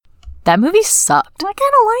That movie sucked. I kind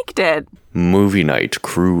of liked it. Movie Night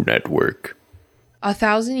Crew Network.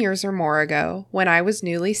 1,000 years or more ago, when I was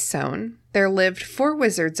newly sown, there lived 4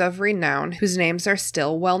 wizards of renown whose names are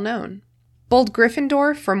still well known. Bold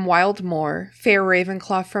Gryffindor from Wild Moor, fair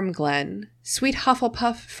Ravenclaw from Glen, sweet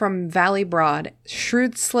Hufflepuff from Valley Broad,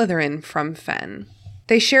 shrewd Slytherin from Fen.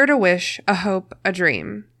 They shared a wish, a hope, a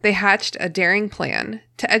dream. They hatched a daring plan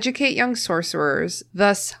to educate young sorcerers.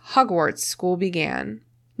 Thus, Hogwarts School began.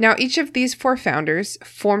 Now each of these 4 founders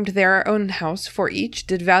formed their own house, for each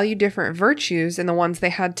did value different virtues in the ones they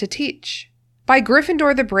had to teach. By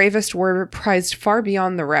Gryffindor the bravest were prized far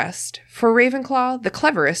beyond the rest. For Ravenclaw, the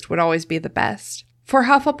cleverest would always be the best. For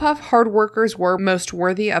Hufflepuff, hard workers were most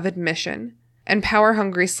worthy of admission. And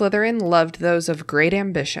power-hungry Slytherin loved those of great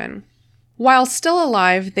ambition. While still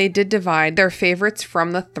alive, they did divide their favorites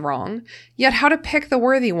from the throng, yet how to pick the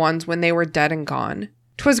worthy ones when they were dead and gone.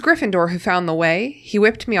 'Twas Gryffindor who found the way, he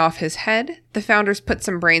whipped me off his head, the founders put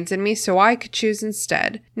some brains in me so I could choose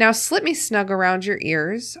instead. Now slip me snug around your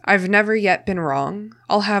ears, I've never yet been wrong,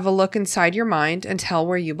 I'll have a look inside your mind and tell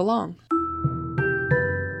where you belong.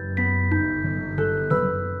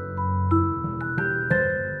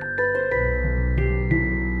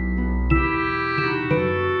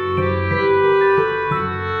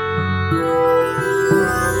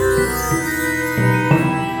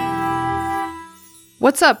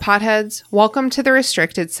 What's up, potheads? Welcome to the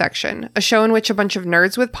Restricted Section, a show in which a bunch of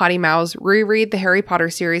nerds with potty mouths reread the Harry Potter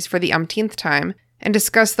series for the umpteenth time and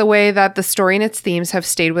discuss the way that the story and its themes have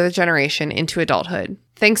stayed with a generation into adulthood.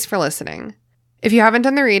 Thanks for listening. If you haven't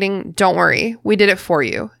done the reading, don't worry, we did it for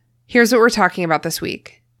you. Here's what we're talking about this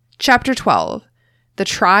week. Chapter 12, The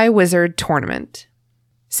Triwizard Tournament.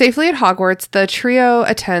 Safely at Hogwarts, the trio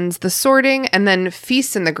attends the sorting and then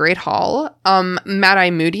feasts in the Great Hall.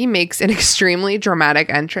 Mad-Eye Moody makes an extremely dramatic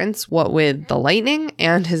entrance, what with the lightning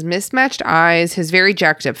and his mismatched eyes, his very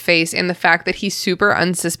jacked up face, and the fact that he super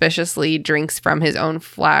unsuspiciously drinks from his own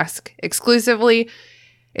flask exclusively.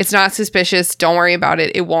 It's not suspicious, don't worry about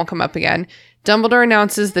it, it won't come up again. Dumbledore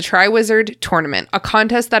announces the Triwizard Tournament, a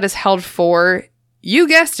contest that is held for, you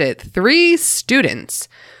guessed it, 3 students.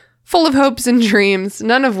 Full of hopes and dreams,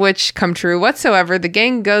 none of which come true whatsoever, the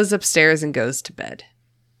gang goes upstairs and goes to bed.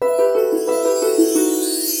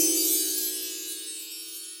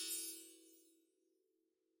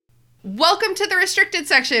 Welcome to the Restricted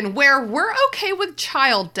Section, where we're okay with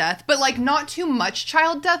child death, but like not too much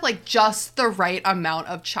child death, like just the right amount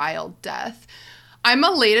of child death. I'm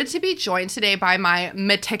elated to be joined today by my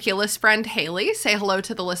meticulous friend, Haley. Say hello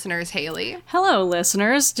to the listeners, Haley. Hello,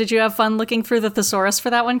 listeners. Did you have fun looking through the thesaurus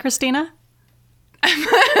for that one, Christina?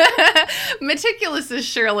 Meticulous is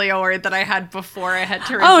surely a word that I had before I had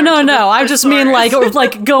to Oh, no. I just mean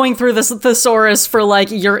like going through this thesaurus for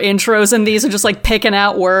like your intros and these and just like picking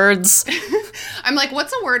out words. I'm like,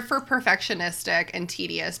 what's a word for perfectionistic and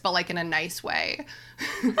tedious, but like in a nice way?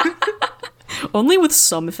 Only with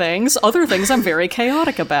some things. Other things I'm very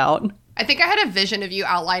chaotic about. I think I had a vision of you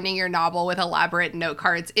outlining your novel with elaborate note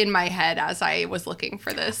cards in my head as I was looking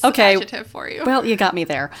for this adjective for you. Well, you got me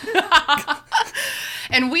there.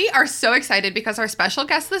 And we are so excited because our special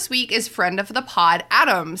guest this week is friend of the pod,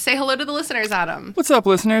 Adam. Say hello to the listeners, Adam. What's up,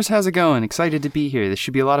 listeners? How's it going? Excited to be here. This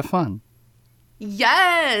should be a lot of fun.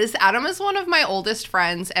 Yes, Adam is one of my oldest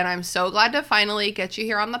friends, and I'm so glad to finally get you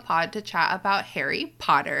here on the pod to chat about Harry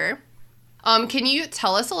Potter. Can you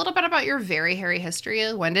tell us a little bit about your very Harry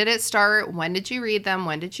history? When did it start? When did you read them?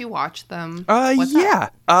 When did you watch them?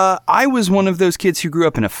 I was one of those kids who grew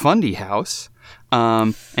up in a fundy house,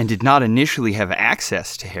 and did not initially have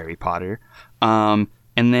access to Harry Potter. And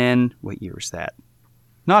then, what year was that?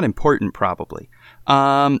 Not important, probably.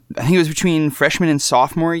 I think it was between freshman and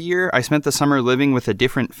sophomore year. I spent the summer living with a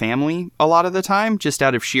different family a lot of the time, just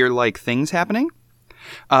out of sheer, things happening.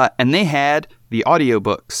 And they had the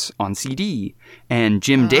audiobooks on CD. And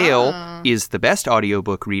Jim Dale is the best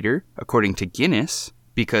audiobook reader, according to Guinness,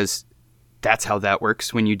 because that's how that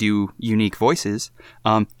works when you do unique voices.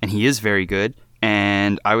 And he is very good.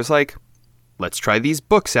 And I was like, let's try these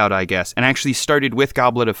books out, I guess. And I actually started with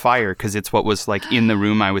Goblet of Fire, because it's what was in the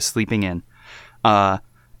room I was sleeping in.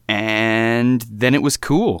 And then it was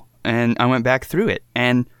cool. And I went back through it.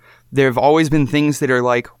 And there have always been things that are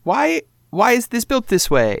like, why is this built this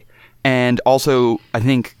way? And also, I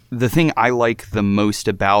think the thing I like the most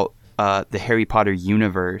about the Harry Potter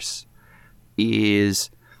universe is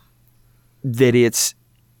that it's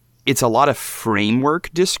a lot of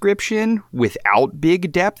framework description without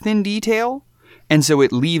big depth and detail. And so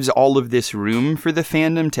it leaves all of this room for the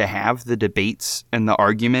fandom to have the debates and the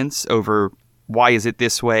arguments over why is it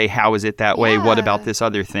this way, how is it that way, what about this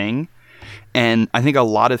other thing? And I think a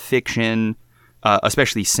lot of fiction,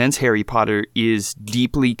 especially since Harry Potter, is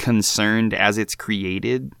deeply concerned as it's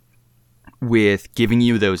created with giving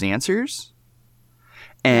you those answers.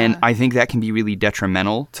 And I think that can be really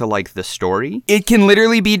detrimental to, like, the story. It can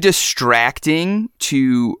literally be distracting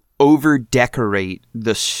to over-decorate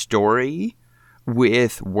the story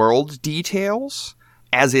with world details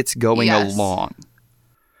as it's going along.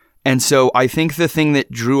 And so I think the thing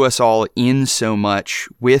that drew us all in so much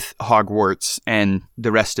with Hogwarts and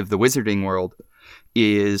the rest of the wizarding world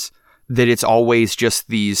is that it's always just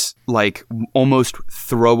these, like, almost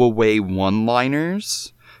throwaway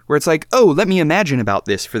one-liners where it's like, oh, let me imagine about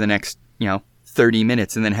this for the next, 30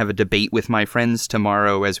 minutes and then have a debate with my friends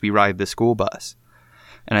tomorrow as we ride the school bus.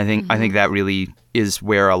 And I think that really is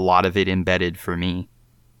where a lot of it embedded for me.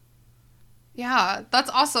 Yeah, that's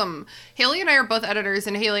awesome. Haley and I are both editors,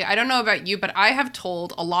 and Haley, I don't know about you, but I have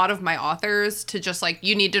told a lot of my authors to just, like,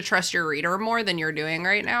 you need to trust your reader more than you're doing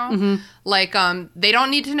right now. Mm-hmm. Like, they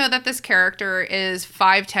don't need to know that this character is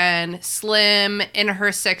 5'10", slim, in her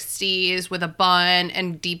 60s, with a bun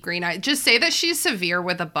and deep green eyes. Just say that she's severe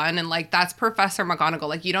with a bun, and, like, that's Professor McGonagall.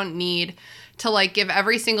 Like, you don't need to, like, give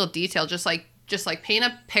every single detail. Just paint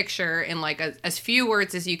a picture in, like, as few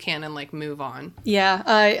words as you can and, like, move on. Yeah,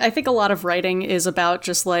 I think a lot of writing is about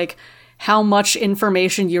just, like, how much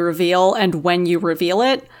information you reveal and when you reveal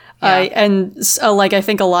it. Yeah. Like, I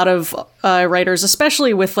think a lot of writers,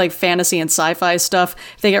 especially with, like, fantasy and sci-fi stuff,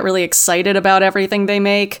 they get really excited about everything they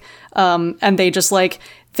make. And they just, like...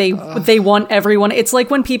 They want everyone. It's like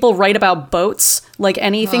when people write about boats, like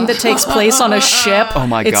anything that takes place on a ship. Oh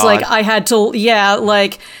my God. It's like I had to,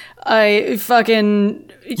 I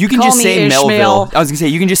fucking... You can just say Ishmael. Melville. I was gonna say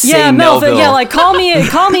you can just say Melville. Yeah, like call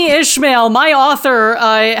me Ishmael. My author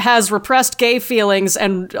has repressed gay feelings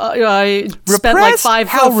and spent like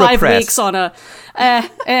five weeks on a.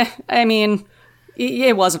 I mean,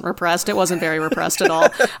 it wasn't repressed. It wasn't very repressed at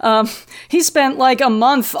all. He spent like a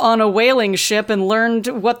month on a whaling ship and learned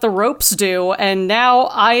what the ropes do, and now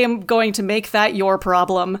I am going to make that your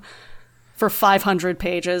problem for 500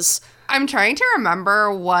 pages. I'm trying to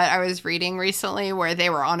remember what I was reading recently where they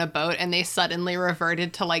were on a boat and they suddenly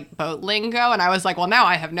reverted to, like, boat lingo. And I was like, well, now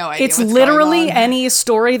I have no idea. It's literally any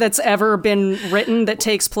story that's ever been written that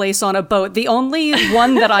takes place on a boat. The only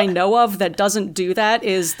one that I know of that doesn't do that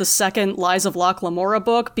is the second Lies of Locke Lamora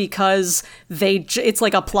book, because it's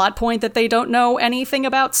like a plot point that they don't know anything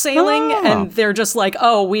about sailing. And they're just like,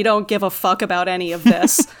 oh, we don't give a fuck about any of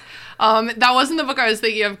this. That wasn't the book I was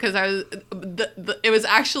thinking of, because it was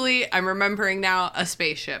actually, I'm remembering now, a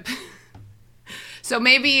spaceship. So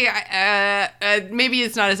maybe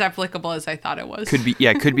it's not as applicable as I thought it was.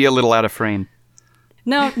 Could be a little out of frame.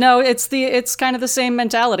 No, it's kind of the same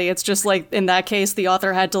mentality. It's just like, in that case, the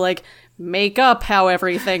author had to, like, make up how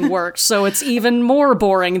everything works, so it's even more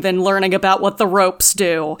boring than learning about what the ropes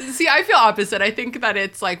do. See, I feel opposite. I think that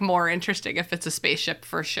it's, like, more interesting if it's a spaceship,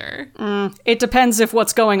 for sure. It depends if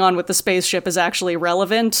what's going on with the spaceship is actually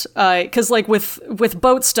relevant. Because, like, with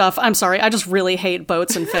boat stuff, I'm sorry, I just really hate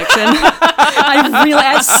boats in fiction.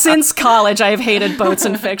 Since college, I've hated boats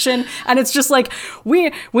in fiction, and it's just like,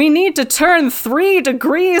 we need to turn 3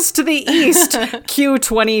 degrees to the east. Cue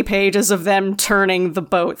 20 pages of them turning the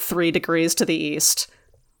boat 3 degrees to the east.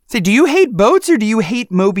 Say, do you hate boats or do you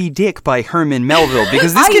hate Moby Dick by Herman Melville?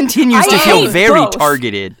 Because this continues to feel very both.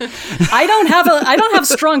 Targeted. I don't have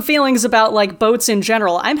strong feelings about, like, boats in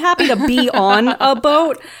general. I'm happy to be on a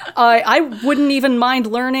boat. I wouldn't even mind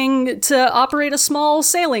learning to operate a small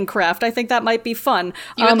sailing craft. I think that might be fun.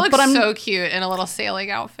 You would look so cute in a little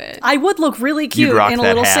sailing outfit. I would look really cute in a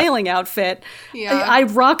little sailing outfit. Yeah. I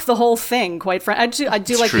rock the whole thing, quite frankly. I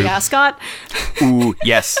do like true. the ascot. Ooh,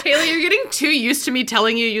 yes. Haley, you're getting too used to me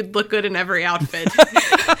telling you you'd look good in every outfit.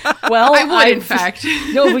 Well, I would, in fact.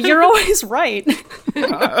 No, but you're always right.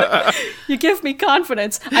 You give me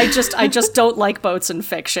confidence. I just don't like boats in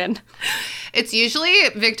fiction. It's usually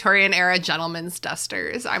Victorian era gentlemen's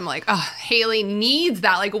dusters. I'm like, oh, Haley needs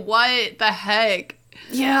that. Like, what the heck?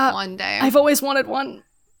 Yeah. One day. I've always wanted one.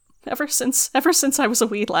 Ever since I was a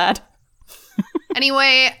wee lad.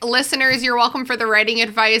 Anyway, listeners, you're welcome for the writing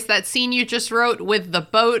advice. That scene you just wrote with the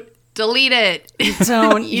boat, delete it. You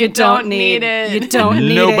don't need it. You don't need it. You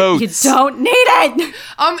don't need it.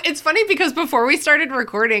 It's funny because before we started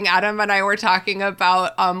recording, Adam and I were talking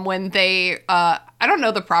about when they I don't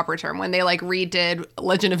know the proper term, when they, like, redid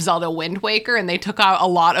Legend of Zelda Wind Waker and they took out a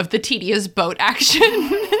lot of the tedious boat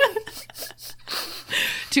action.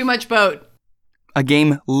 Too much boat. A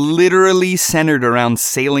game literally centered around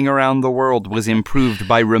sailing around the world was improved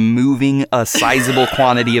by removing a sizable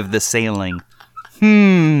quantity of the sailing.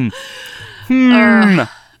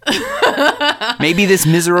 Maybe this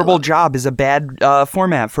miserable job is a bad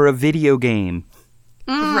format for a video game.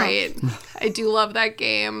 Right. I do love that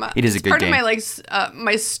game. It is a good game. Part of my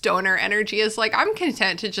my stoner energy is like, I'm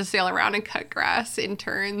content to just sail around and cut grass in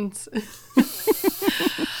turns.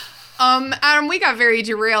 Adam, we got very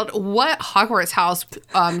derailed. What Hogwarts house do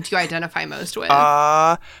you identify most with?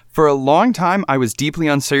 For a long time, I was deeply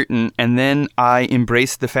uncertain, and then I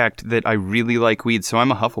embraced the fact that I really like weed, so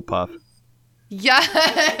I'm a Hufflepuff.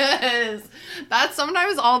 Yes! That's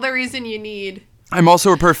sometimes all the reason you need. I'm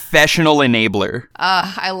also a professional enabler.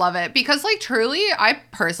 I love it. Because, like, truly, I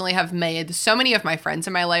personally have made so many of my friends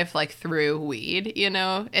in my life, like, through weed, you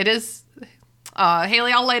know? It is...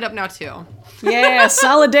 Haley, I'll light up now, too. Yeah,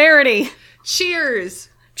 solidarity. Cheers.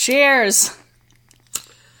 Cheers.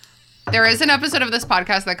 There is an episode of this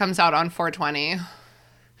podcast that comes out on 420.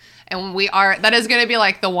 And that is going to be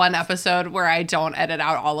like the one episode where I don't edit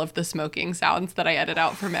out all of the smoking sounds that I edit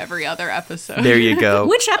out from every other episode. There you go.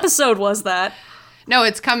 Which episode was that? No,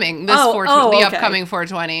 it's coming. The upcoming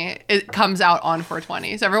 420. It comes out on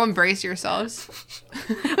 420. So everyone brace yourselves.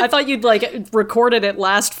 I thought you'd like recorded it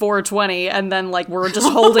last 420 and then like we're just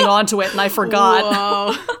holding on to it and I forgot.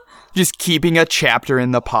 Whoa. Just keeping a chapter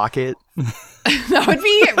in the pocket. That would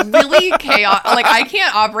be really chaos. Like, I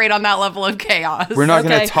can't operate on that level of chaos. We're not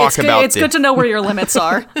going to talk about it. It's good to know where your limits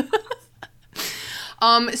are.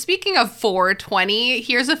 Speaking of 420,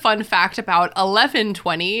 here's a fun fact about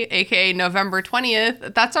 1120, aka November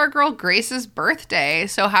 20th. That's our girl Grace's birthday.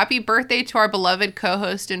 So happy birthday to our beloved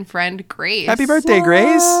co-host and friend Grace. Happy birthday,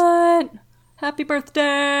 Grace. What? Happy birthday.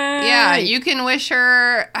 Yeah, you can wish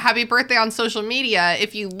her happy birthday on social media.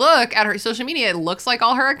 If you look at her social media, it looks like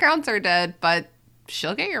all her accounts are dead, but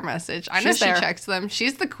she'll get your message. I know she checks them.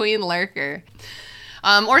 She's the queen lurker.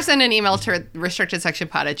 Or send an email to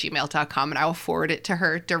restrictedsectionpod@gmail.com and I will forward it to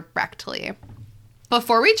her directly.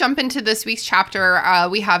 Before we jump into this week's chapter,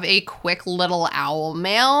 we have a quick little owl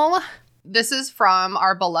mail. This is from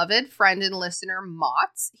our beloved friend and listener,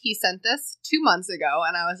 Motts. He sent this 2 months ago,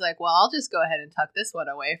 and I was like, well, I'll just go ahead and tuck this one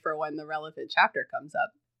away for when the relevant chapter comes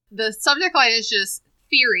up. The subject line is just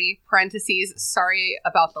theory, parentheses, sorry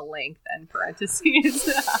about the length, and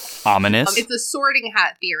parentheses. Ominous. It's a sorting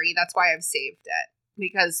hat theory. That's why I've saved it.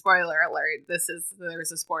 Because, spoiler alert, a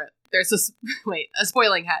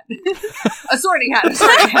spoiling hat. A sorting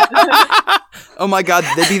hat. Oh my god,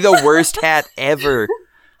 that'd be the worst hat ever.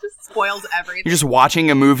 Just spoils everything. You're just watching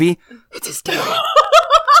a movie. It's a story. Do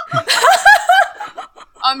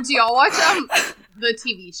y'all watch the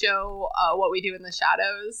TV show What We Do in the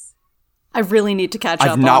Shadows? I really need to catch up on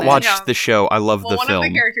it. I've not watched the show. I love the film. One of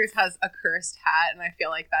the characters has a cursed hat, and I feel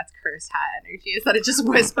like that's cursed hat energy, is that it just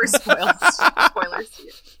whispers spoilers to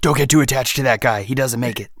you. Don't get too attached to that guy. He doesn't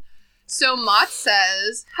make it. So Mott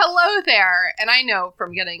says, hello there. And I know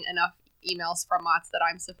from getting enough emails from Mott that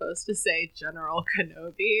I'm supposed to say General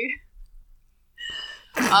Kenobi.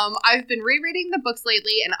 I've been rereading the books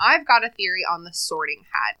lately, and I've got a theory on the sorting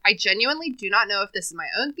hat. I genuinely do not know if this is my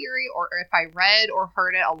own theory or if I read or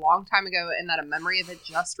heard it a long time ago and that a memory of it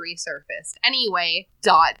just resurfaced. Anyway, ...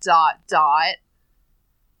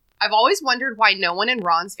 I've always wondered why no one in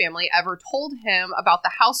Ron's family ever told him about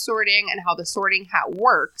the house sorting and how the sorting hat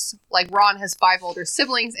works. Like, Ron has 5 older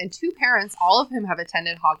siblings and 2 parents, all of whom have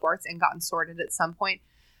attended Hogwarts and gotten sorted at some point.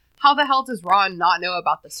 How the hell does Ron not know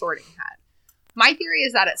about the sorting hat? My theory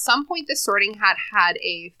is that at some point the sorting hat had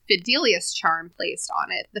a Fidelius charm placed on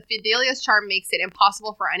it. The Fidelius charm makes it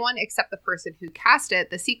impossible for anyone except the person who cast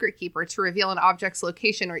it, the secret keeper, to reveal an object's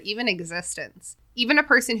location or even existence. Even a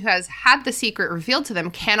person who has had the secret revealed to them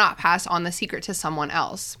cannot pass on the secret to someone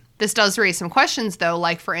else. This does raise some questions, though,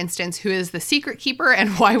 like, for instance, who is the secret keeper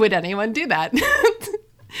and why would anyone do that?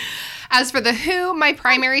 As for the who, my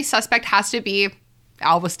primary suspect has to be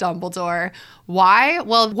Albus Dumbledore. Why?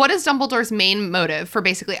 Well, what is Dumbledore's main motive for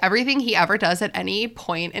basically everything he ever does at any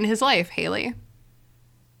point in his life, Haley?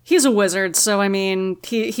 He's a wizard, so I mean,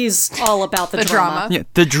 he's all about the drama. Yeah,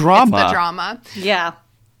 the drama. It's the drama. Yeah.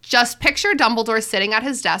 Just picture Dumbledore sitting at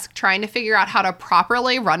his desk trying to figure out how to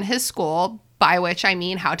properly run his school, by which I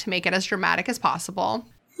mean how to make it as dramatic as possible.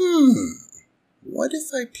 What if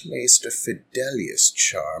I placed a Fidelius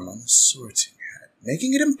charm on the sorting hat,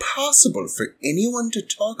 making it impossible for anyone to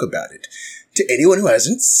talk about it, to anyone who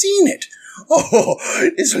hasn't seen it? Oh,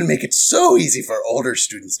 this will make it so easy for older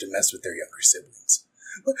students to mess with their younger siblings.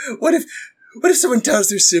 What if someone tells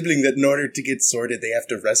their sibling that in order to get sorted, they have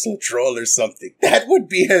to wrestle a troll or something? That would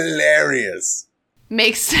be hilarious.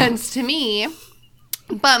 Makes sense to me.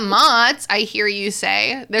 But Mott, I hear you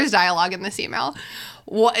say, there's dialogue in this email.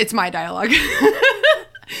 Well, it's my dialogue.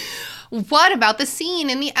 What about the scene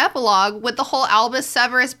in the epilogue with the whole Albus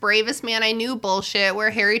Severus, bravest man I knew bullshit, where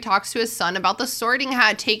Harry talks to his son about the Sorting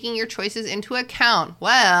Hat taking your choices into account?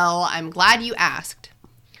 Well, I'm glad you asked.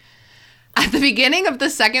 At the beginning of the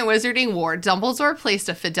Second Wizarding War, Dumbledore placed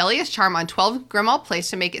a Fidelius charm on 12 Grimmauld Place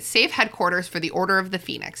to make it safe headquarters for the Order of the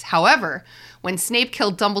Phoenix. However, when Snape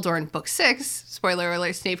killed Dumbledore in Book 6, spoiler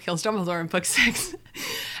alert, Snape kills Dumbledore in Book 6,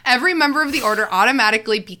 every member of the Order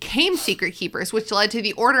automatically became Secret Keepers, which led to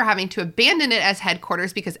the Order having to abandon it as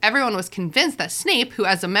headquarters because everyone was convinced that Snape, who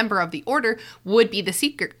as a member of the Order would be a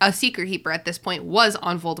Secret Keeper at this point, was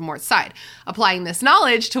on Voldemort's side. Applying this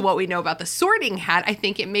knowledge to what we know about the Sorting Hat, I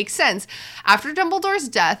think it makes sense. After Dumbledore's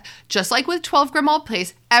death, just like with 12 Grimmauld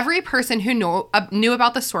Place, every person who knew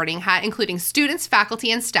about the Sorting Hat, including students,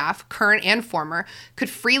 faculty, and staff, current and former, could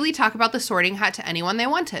freely talk about the Sorting Hat to anyone they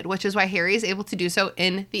wanted, which is why Harry is able to do so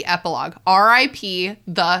in the epilogue. R.I.P.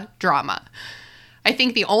 the drama. I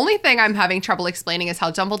think the only thing I'm having trouble explaining is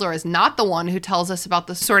how Dumbledore is not the one who tells us about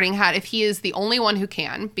the Sorting Hat if he is the only one who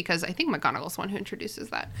can, because I think McGonagall's the one who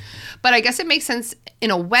introduces that. But I guess it makes sense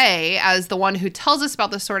in a way as the one who tells us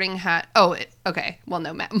about the Sorting Hat. Okay. Well,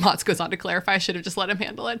 no, Motz goes on to clarify. I should have just let him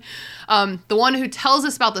handle it. The one who tells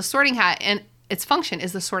us about the Sorting Hat and its function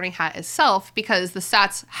is the Sorting Hat itself, because the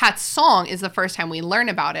Hat's song is the first time we learn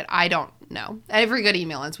about it. I don't know. Every good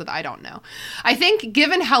email ends with I don't know. I think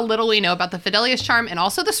given how little we know about the Fidelius charm and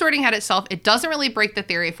also the Sorting Hat itself, it doesn't really break the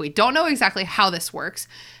theory if we don't know exactly how this works.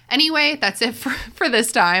 Anyway, that's it for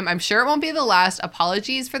this time. I'm sure it won't be the last.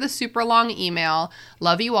 Apologies for the super long email.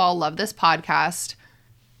 Love you all. Love this podcast.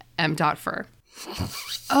 M.Fur.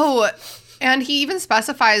 Oh, and he even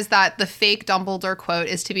specifies that the fake Dumbledore quote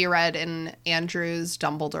is to be read in Andrew's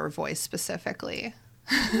Dumbledore voice specifically.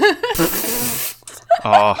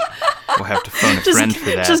 Oh, we'll have to phone a friend for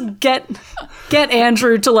that. Just get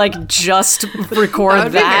Andrew to just record that.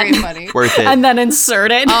 Would be very funny. Worth it. And then insert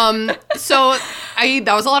it. So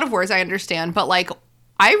that was a lot of words, I understand, but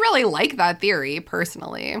I really like that theory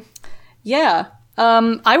personally. Yeah.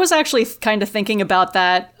 I was actually kind of thinking about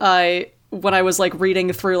that when I was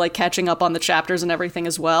reading through, catching up on the chapters and everything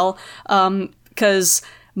as well. Because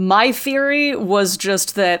my theory was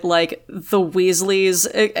just that, the Weasleys,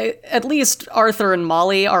 at least Arthur and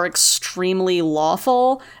Molly, are extremely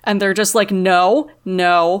lawful, and they're just no.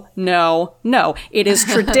 It is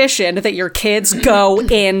tradition that your kids go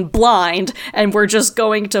in blind, and we're just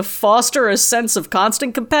going to foster a sense of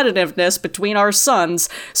constant competitiveness between our sons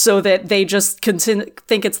so that they just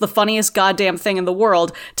think it's the funniest goddamn thing in the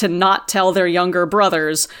world to not tell their younger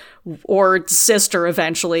brothers or sister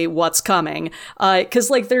eventually what's coming. Because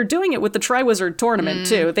they're doing it with the Triwizard Tournament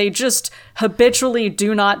too. They just habitually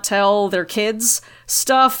do not tell their kids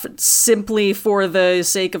stuff simply for the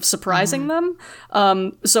sake of surprising them.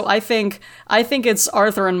 So I think it's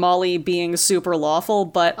Arthur and Molly being super lawful,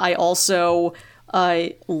 but I also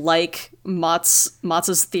like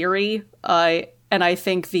Motz's theory, and I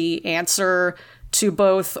think the answer to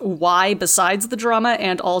both why, besides the drama,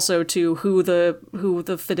 and also to who the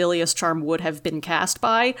Fidelius charm would have been cast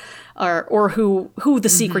by, or who the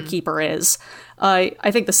Secret Keeper is.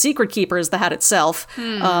 I think the Secret Keeper is the hat itself,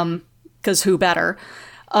 because who better?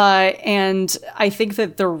 And I think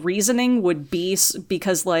that the reasoning would be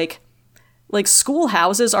because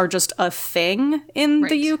schoolhouses are just a thing in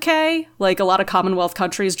the UK. A lot of Commonwealth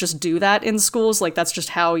countries just do that in schools. That's just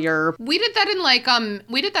how you're... We did that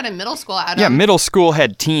in middle school, Adam. Yeah, middle school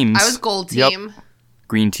had teams. I was gold team. Yep.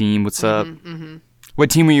 Green team, what's up? Mm-hmm. What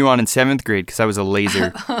team were you on in 7th grade? Because I was a laser,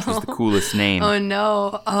 which was the coolest name. Oh,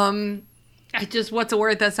 no. What's a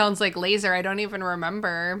word that sounds like laser? I don't even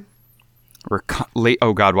remember.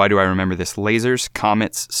 Oh, God, why do I remember this? Lasers,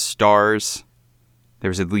 comets, stars... There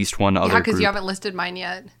was at least one other group. Yeah, because you haven't listed mine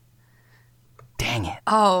yet. Dang it.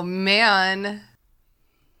 Oh, man.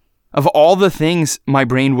 Of all the things my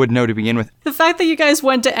brain would know to begin with. The fact that you guys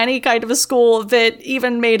went to any kind of a school that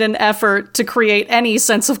even made an effort to create any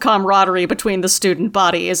sense of camaraderie between the student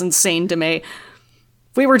body is insane to me.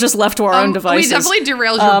 We were just left to our own devices. We definitely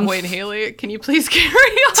derailed your point, Haley. Can you please carry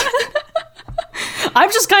on? I'm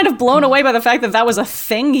just kind of blown away by the fact that was a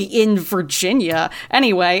thing in Virginia.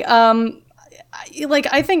 Anyway,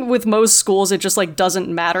 I think with most schools, it just, doesn't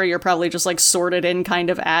matter. You're probably just, sorted in kind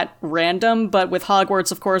of at random. But with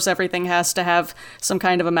Hogwarts, of course, everything has to have some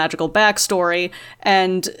kind of a magical backstory.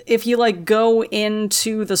 And if you, go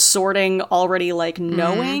into the sorting already,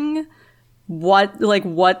 knowing what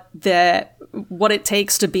it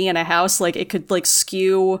takes to be in a house, it could,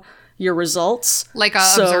 skew your results.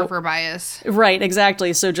 Observer bias. Right,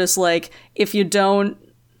 exactly. So just, if you don't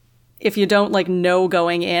if you don't like know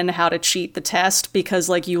going in how to cheat the test because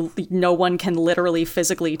like no one can literally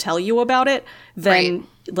physically tell you about it, then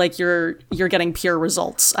like you're getting pure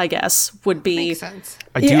results, I guess, would be. Makes sense.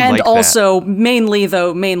 I do and like also that. mainly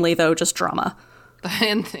though just drama.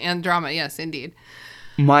 and drama, yes, indeed.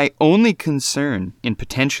 My only concern in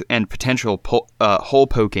potential hole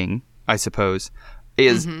poking, I suppose,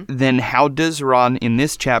 is then how does Ron in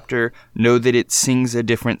this chapter know that it sings a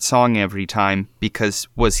different song every time? Because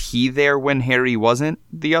was he there when Harry wasn't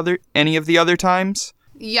any of the other times?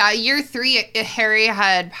 Yeah, year 3, Harry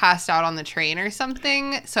had passed out on the train or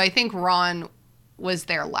something. So I think Ron was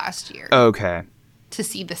there last year. Okay. To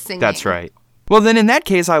see the singing. That's right. Well, then in that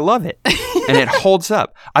case, I love it. And it holds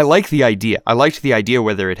up. I like the idea. I liked the idea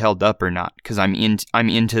whether it held up or not, because I'm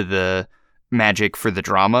into the magic for the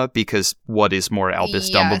drama, because what is more Albus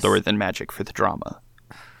Dumbledore than magic for the drama?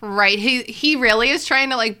 Right. He really is trying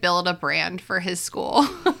to like build a brand for his school.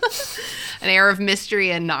 An air of mystery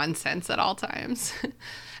and nonsense at all times.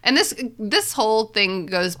 And this whole thing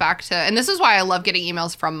goes back to, and this is why I love getting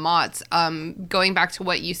emails from Mott's, going back to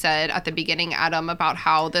what you said at the beginning, Adam, about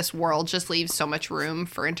how this world just leaves so much room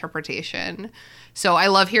for interpretation. So I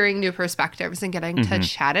love hearing new perspectives and getting to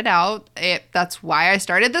chat it out. That's why I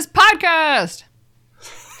started this podcast.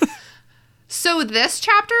 So this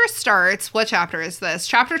chapter starts, what chapter is this?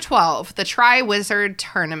 Chapter 12, the Triwizard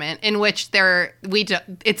Tournament, in which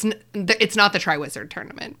it's not the Triwizard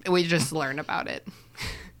Tournament. We just learn about it.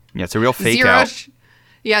 Yeah, it's a real fake out.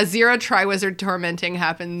 Zero Triwizard tormenting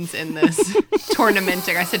happens in this.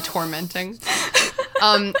 Tormenting. I said tormenting.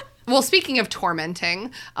 Well, speaking of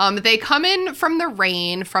tormenting, they come in from the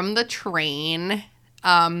rain, from the train,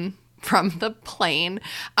 from the plane,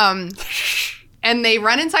 and they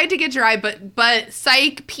run inside to get dry, but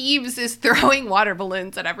psych, Peeves is throwing water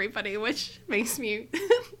balloons at everybody, which makes me...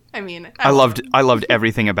 I loved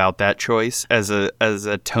everything about that choice as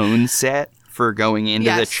a tone set for going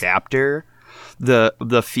into the chapter.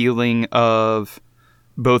 The feeling of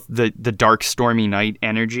both the dark, stormy night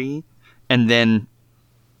energy and then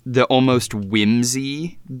the almost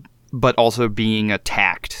whimsy, but also being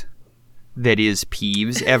attacked that is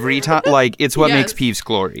Peeves every time. Like, it's what makes Peeves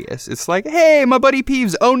glorious. It's like, hey, my buddy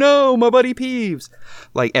Peeves. Oh no, my buddy Peeves.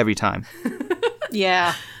 Like, every time.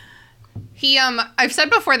 Yeah. He, I've said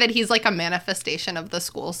before that he's like a manifestation of the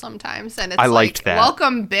school sometimes, and it's I liked that.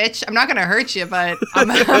 Welcome, bitch. I'm not gonna hurt you, but I'm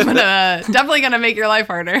definitely gonna make your life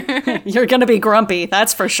harder. You're gonna be grumpy,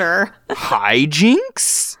 that's for sure.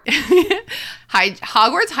 Hijinks?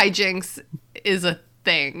 Hogwarts hijinks is a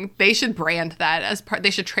thing. They should brand that as part. They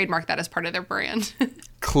should trademark that as part of their brand.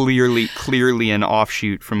 Clearly an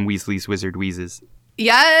offshoot from Weasley's Wizard Wheezes.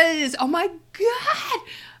 Yes. Oh my god.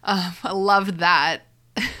 I love that.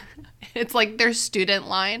 It's like their student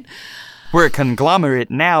line. We're a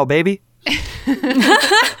conglomerate now, baby.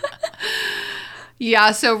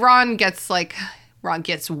 Yeah, so Ron gets wet.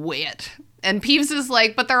 And Peeves is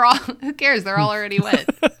like, but who cares? They're all already wet.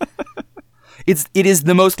 It is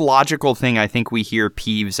the most logical thing I think we hear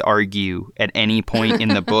Peeves argue at any point in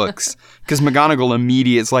the books. Because McGonagall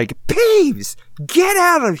immediately is like, Peeves, get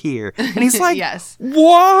out of here. And he's like, yes.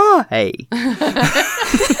 Why?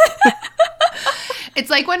 It's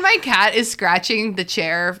like when my cat is scratching the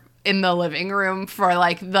chair in the living room for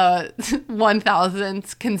like the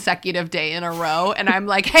 1000th consecutive day in a row. And I'm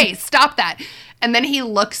like, hey, stop that. And then he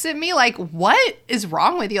looks at me like, what is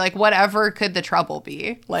wrong with you? Like, whatever could the trouble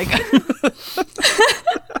be? Like,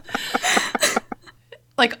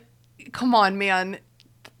 like, come on, man.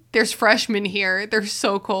 There's freshmen here. They're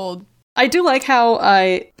so cold. I do like how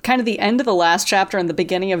kind of the end of the last chapter and the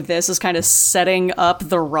beginning of this is kind of setting up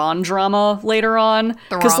the Ron drama later on.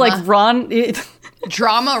 Because, like, Ron...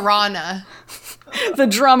 Drama-rana. The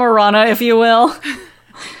drama-rana, if you will.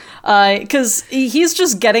 Because he's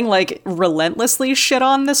just getting, like, relentlessly shit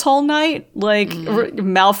on this whole night. Like,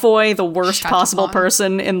 Malfoy, the worst possible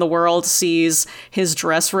person in the world, sees his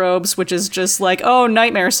dress robes, which is just like, oh,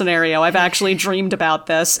 nightmare scenario. I've actually dreamed about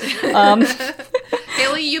this.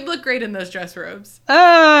 Haley, you'd look great in those dress robes.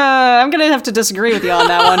 I'm going to have to disagree with you on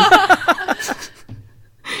that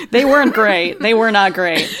one. They weren't great. They were not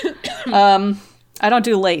great. I don't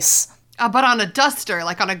do lace. But on a duster,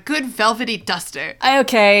 like on a good velvety duster.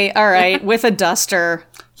 Okay, all right, with a duster.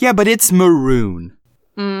 Yeah, but it's maroon.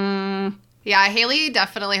 Yeah, Haley,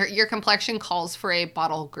 definitely, your complexion calls for a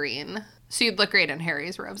bottle green. So you'd look great in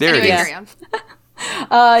Harry's robes. There anyway, it is. carry on.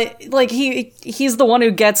 Like he's the one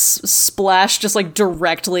who gets splashed just like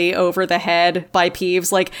directly over the head by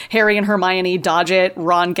Peeves. Like Harry and Hermione dodge it.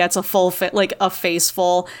 Ron gets a full face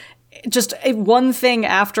full. Just one thing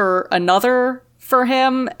after another for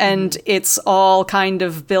him, and it's all kind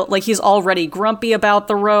of built, like, he's already grumpy about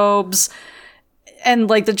the robes, and,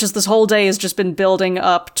 like, just this whole day has just been building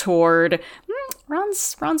up toward,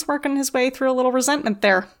 Ron's working his way through a little resentment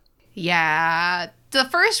there. Yeah. The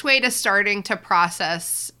first way to starting to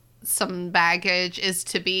process some baggage is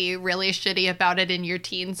to be really shitty about it in your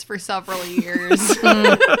teens for several years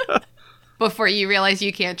before you realize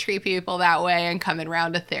you can't treat people that way and coming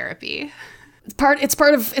around to therapy. It's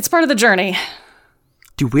part of the journey.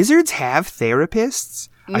 Do wizards have therapists?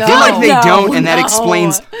 No. I feel like they don't, and that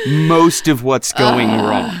explains most of what's going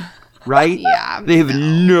wrong. Right? Yeah. They have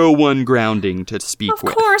no one grounding to speak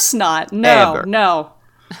with. Of course not. No, Ever. no.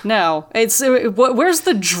 It's where's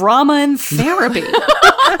the drama in therapy?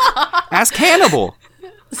 Ask Hannibal.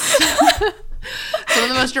 Some of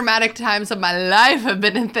the most dramatic times of my life have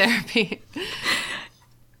been in therapy.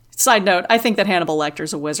 Side note, I think that Hannibal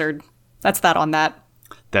Lecter's a wizard. That's that on that.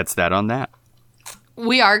 That's that on that.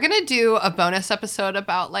 We are going to do a bonus episode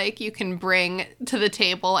about, like, you can bring to the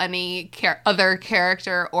table any other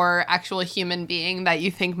character or actual human being that you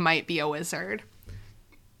think might be a wizard.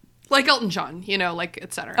 Like Elton John, you know, like,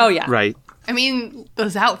 etc. Oh, yeah. Right. I mean,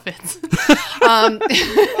 those outfits.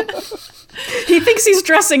 He thinks he's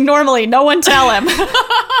dressing normally. No one tell him.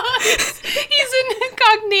 He's in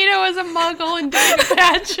incognito as a muggle and doing a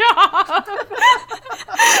bad job.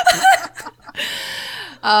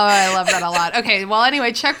 Oh, I love that a lot. Okay, well,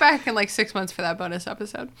 anyway, check back in like 6 months for that bonus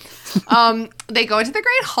episode. They go into the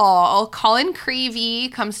Great Hall. Colin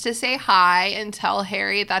Creevey comes to say hi and tell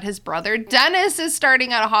Harry that his brother Dennis is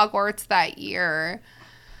starting at Hogwarts that year.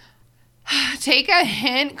 Take a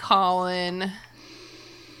hint, Colin.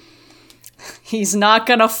 He's not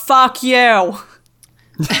gonna fuck you.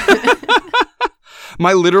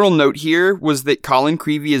 My literal note here was that Colin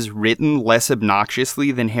Creevey is written less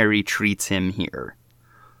obnoxiously than Harry treats him here.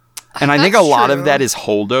 And I think a lot of that is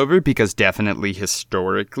holdover because definitely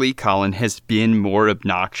historically Colin has been more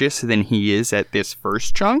obnoxious than he is at this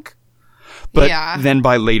first chunk. But then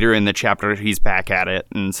by later in the chapter, he's back at it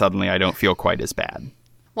and suddenly I don't feel quite as bad.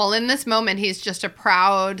 Well, in this moment, he's just a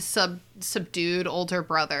proud, subdued older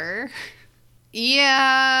brother.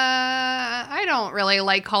 Yeah, I don't really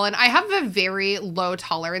like Colin. I have a very low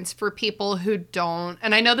tolerance for people who don't,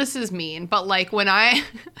 and I know this is mean, but like when I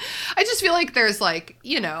just feel like there's like,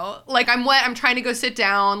 you know, like I'm trying to go sit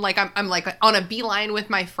down, like I'm like on a beeline with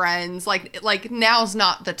my friends, like now's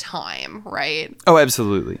not the time, right? Oh,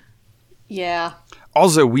 absolutely. Yeah.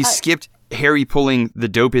 Also, we skipped Harry pulling the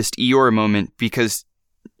dopest Eeyore moment because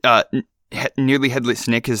Nearly Headless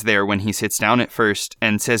Nick is there when he sits down at first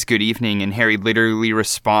and says good evening, and Harry literally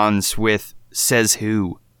responds with, says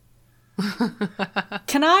who?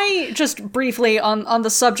 Can I just briefly, on the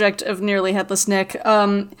subject of Nearly Headless Nick,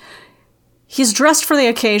 he's dressed for the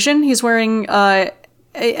occasion. He's wearing an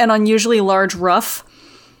unusually large ruff.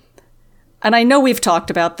 And I know we've talked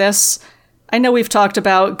about this. I know we've talked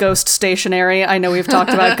about ghost stationery. I know we've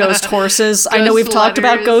talked about ghost horses. I know we've talked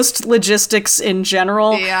about ghost logistics in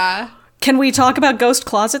general. Yeah. Can we talk about ghost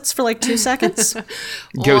closets for like 2 seconds?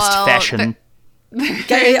 Ghost fashion.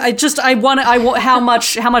 How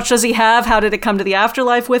much does he have? How did it come to the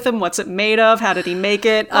afterlife with him? What's it made of? How did he make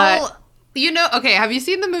it? Well, you know, okay, have you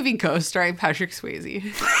seen the movie Ghost starring Patrick Swayze?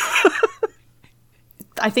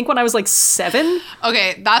 I think when I was like 7.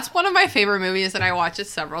 Okay, that's one of my favorite movies, and I watch it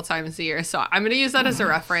several times a year, so I'm going to use that as a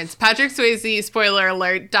reference. Patrick Swayze, spoiler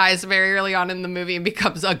alert, dies very early on in the movie and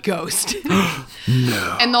becomes a ghost.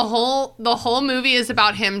 No. And the whole movie is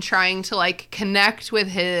about him trying to, like, connect with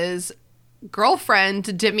his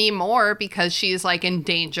girlfriend, Demi Moore, because she's, like, in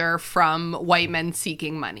danger from white men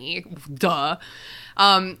seeking money. Duh.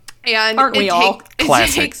 And Aren't we all?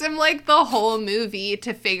 It takes him, like, the whole movie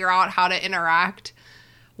to figure out how to interact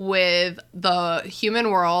with the human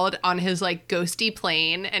world on his like ghosty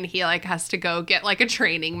plane, and he like has to go get like a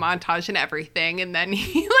training montage and everything, and then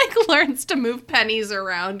he like learns to move pennies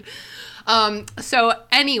around. So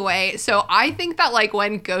I think that like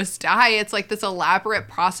when ghosts die, it's like this elaborate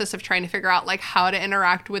process of trying to figure out like how to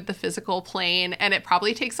interact with the physical plane, and it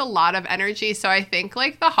probably takes a lot of energy. So I think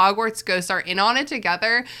like the Hogwarts ghosts are in on it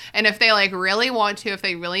together, and if they like really want to, if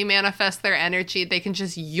they really manifest their energy, they can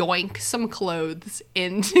just yoink some clothes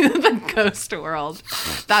into the ghost world.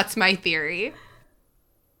 That's my theory.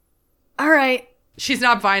 All right. She's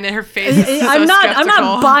not buying it. Her face is so I'm not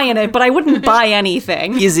skeptical. buying it, but I wouldn't buy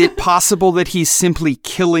anything. Is it possible that he's simply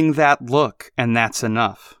killing that look and that's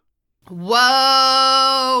enough?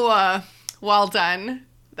 Whoa. Well done.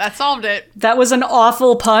 That solved it. That was an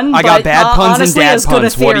awful pun. I got bad puns honestly, and dad as good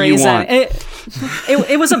puns. A theory What do you as want?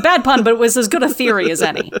 It was a bad pun, but it was as good a theory as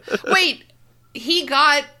any. Wait, he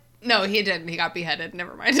got No, he didn't. He got beheaded.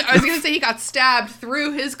 Never mind. I was going to say he got stabbed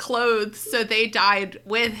through his clothes, so they died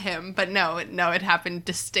with him. But no, it happened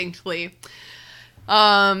distinctly.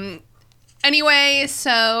 Anyway,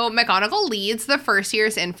 so McGonagall leads the first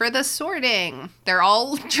years in for the sorting. They're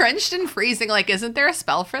all drenched and freezing. Like, isn't there a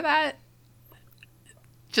spell for that?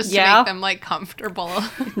 Just to make them, like, comfortable.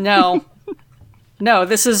 No. No,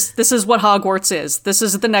 this is what Hogwarts is. This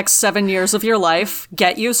is the next 7 years of your life.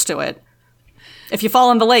 Get used to it. If you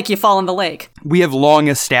fall in the lake, you fall in the lake. We have long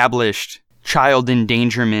established child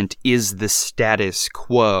endangerment is the status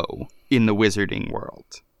quo in the wizarding world.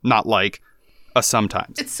 Not like a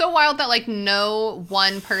sometimes. It's so wild that, like, no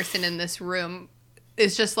one person in this room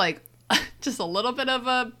is just, like, just a little bit of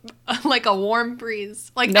a warm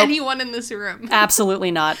breeze. Like, nope. Anyone in this room.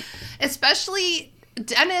 Absolutely not. Especially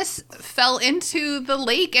Dennis fell into the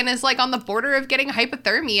lake and is, like, on the border of getting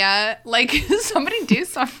hypothermia. Like, somebody do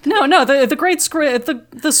something. No, the great squid,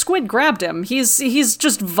 the squid grabbed him. He's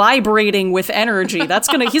just vibrating with energy.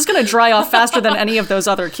 He's gonna dry off faster than any of those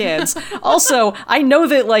other kids. Also, I know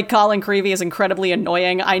that, like, Colin Creevey is incredibly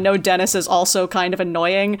annoying. I know Dennis is also kind of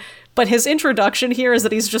annoying. But his introduction here is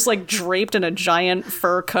that he's just, like, draped in a giant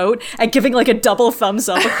fur coat and giving, like, a double thumbs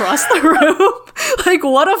up across the room. Like,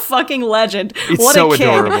 what a fucking legend. It's what so a kid.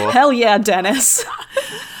 Adorable. Hell yeah, Dennis.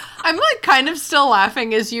 I'm, like, kind of still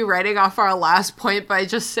laughing as you writing off our last point by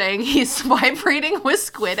just saying he's vibrating with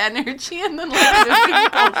squid energy and then, like,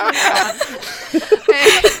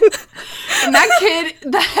 and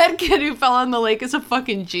that head kid who fell in the lake is a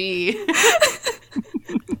fucking G.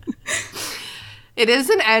 It is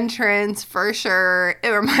an entrance, for sure. It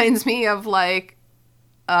reminds me of, like,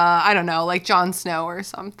 I don't know, like Jon Snow or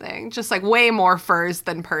something. Just, like, way more furs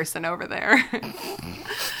than person over there.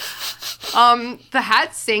 The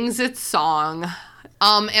hat sings its song,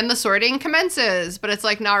 and the sorting commences. But it's,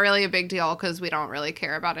 like, not really a big deal because we don't really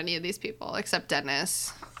care about any of these people except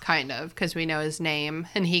Dennis, kind of, because we know his name.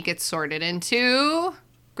 And he gets sorted into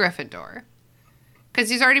Gryffindor. Because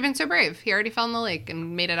he's already been so brave. He already fell in the lake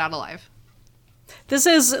and made it out alive. This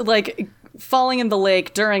is, like, falling in the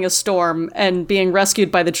lake during a storm and being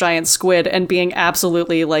rescued by the giant squid and being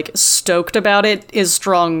absolutely, like, stoked about it is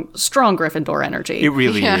strong Gryffindor energy. It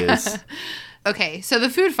really is. Okay, so the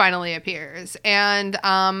food finally appears, and,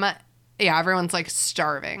 everyone's, like,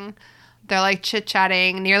 starving. They're, like,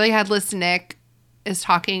 chit-chatting. Nearly Headless Nick is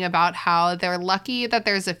talking about how they're lucky that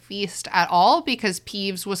there's a feast at all because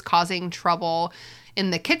Peeves was causing trouble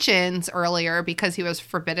in the kitchens earlier because he was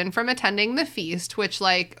forbidden from attending the feast, which,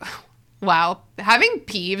 like, wow, having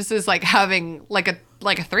Peeves is like having like a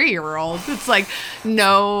 3-year-old. It's like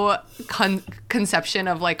no conception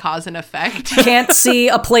of, like, cause and effect. Can't see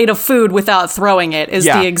a plate of food without throwing it is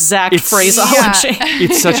the exact phraseology. Yeah.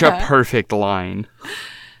 It's such a perfect line.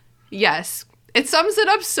 Yes. It sums it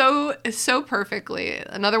up so perfectly.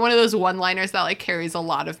 Another one of those one-liners that, like, carries a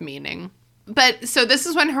lot of meaning. But so this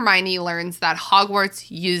is when Hermione learns that Hogwarts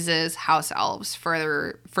uses house elves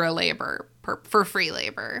for labor, for free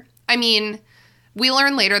labor. I mean, we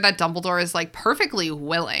learn later that Dumbledore is, like, perfectly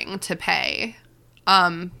willing to pay.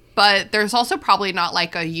 But there's also probably not,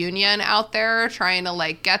 like, a union out there trying to,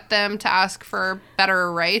 like, get them to ask for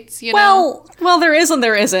better rights, you know? Well, there is and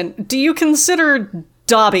there isn't. Do you consider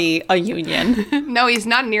Dobby a union? No, he's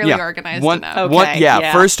not nearly organized enough.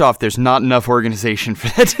 Okay, first off, there's not enough organization for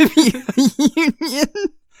that to be a union.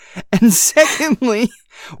 And secondly,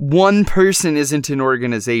 one person isn't an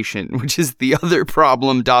organization, which is the other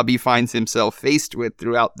problem Dobby finds himself faced with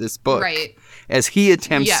throughout this book. Right. As he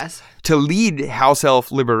attempts to lead house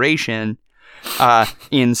elf liberation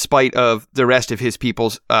in spite of the rest of his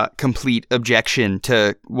people's complete objection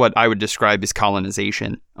to what I would describe as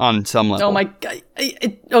colonization on some level. Oh my god.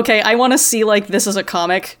 Okay, I want to see, like, this as a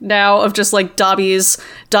comic now of just, like, Dobby's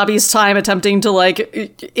time attempting to,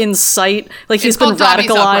 like, incite, like, he's been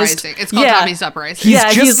radicalized. It's called Dobby's Uprising.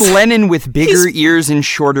 He's just Lenin with bigger ears and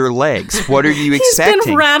shorter legs. What are you expecting? He's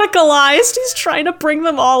been radicalized. He's trying to bring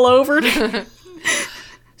them all over.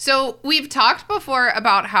 So we've talked before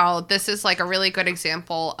about how this is, like, a really good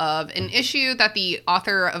example of an issue that the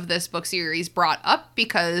author of this book series brought up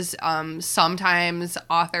because sometimes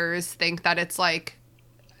authors think that it's, like,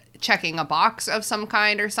 checking a box of some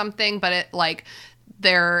kind or something, but it, like,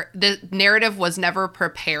 the narrative was never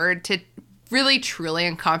prepared to really, truly,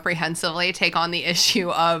 and comprehensively take on the issue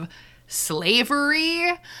of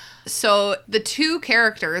slavery. So the two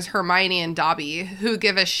characters, Hermione and Dobby, who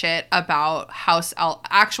give a shit about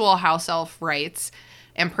actual house elf rights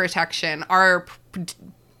and protection, are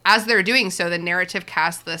as they're doing so, the narrative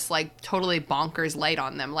casts this like totally bonkers light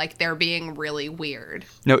on them, like they're being really weird.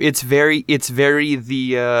 No, it's very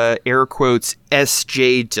the air quotes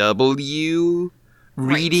SJW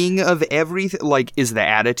reading of everything, like, is the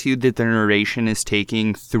attitude that the narration is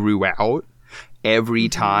taking throughout. Every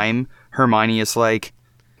time Hermione is like,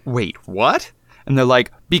 wait, what? And they're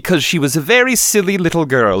like, because she was a very silly little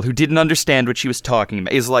girl who didn't understand what she was talking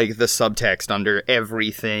about, is like the subtext under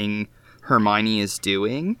everything Hermione is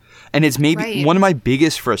doing. And it's maybe one of my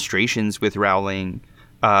biggest frustrations with Rowling.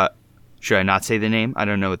 Should I not say the name? I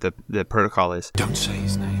don't know what the protocol is. Don't say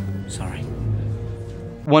his name. Sorry.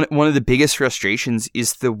 One of the biggest frustrations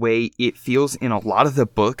is the way it feels in a lot of the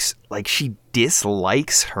books like she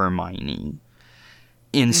dislikes Hermione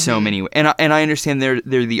in so many ways. And I understand there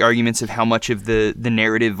are the arguments of how much of the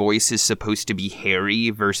narrative voice is supposed to be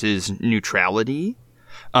Harry versus neutrality.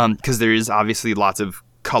 Because there is obviously lots of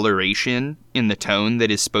coloration in the tone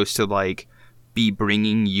that is supposed to like be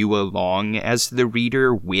bringing you along as the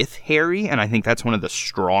reader with Harry. And I think that's one of the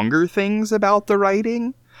stronger things about the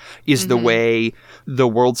writing is the way the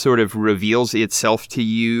world sort of reveals itself to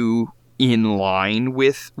you in line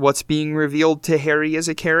with what's being revealed to Harry as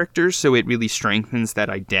a character, so it really strengthens that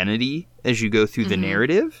identity as you go through the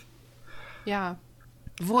narrative. Yeah.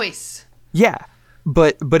 Voice. Yeah.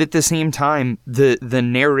 But at the same time, the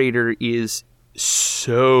narrator is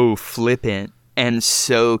so flippant and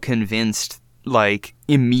so convinced, like,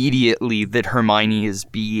 immediately that Hermione is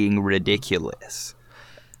being ridiculous.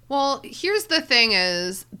 Well, here's the thing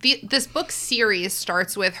is, this book series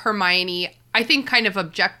starts with Hermione, I think, kind of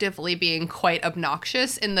objectively being quite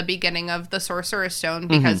obnoxious in the beginning of The Sorcerer's Stone,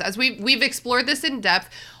 because as we've explored this in depth,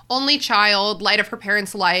 only child, light of her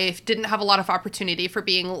parents' life, didn't have a lot of opportunity for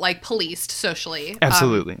being, like, policed socially.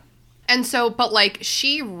 Absolutely. And so, but like,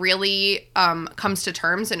 she really comes to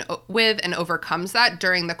terms with and overcomes that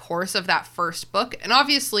during the course of that first book. And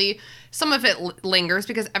obviously, some of it lingers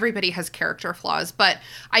because everybody has character flaws. But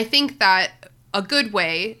I think that a good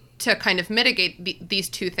way to kind of mitigate these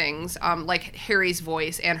two things, like Harry's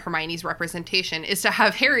voice and Hermione's representation, is to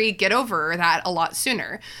have Harry get over that a lot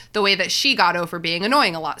sooner, the way that she got over being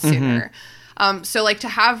annoying a lot sooner. So, like, to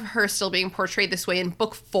have her still being portrayed this way in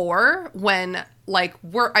book 4, when, like,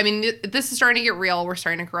 this is starting to get real, we're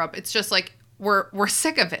starting to grow up. It's just, like, we're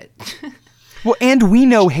sick of it. Well, and we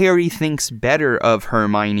know Harry thinks better of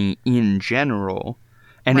Hermione in general,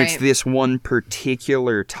 and it's this one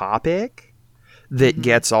particular topic that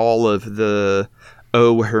gets all of the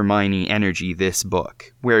Hermione energy this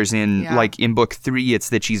book. Whereas in book 3, it's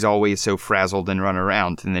that she's always so frazzled and run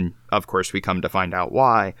around. And then, of course, we come to find out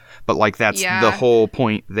why. But, like, that's the whole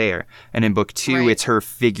point there. And in book 2, it's her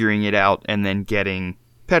figuring it out and then getting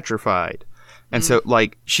petrified. And so,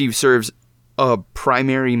 like, she serves a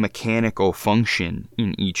primary mechanical function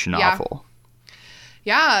in each novel.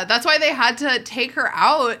 Yeah, that's why they had to take her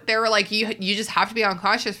out. They were like, you just have to be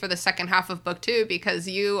unconscious for the second half of book 2 because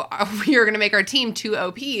you're going to make our team too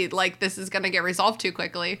OP. Like, this is going to get resolved too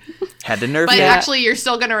quickly. Had to nerf But it. actually, you're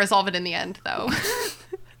still going to resolve it in the end, though.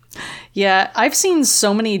 Yeah, I've seen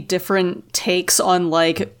so many different takes on,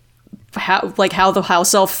 like, how the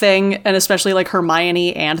house elf thing, and especially like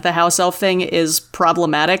Hermione and the house elf thing, is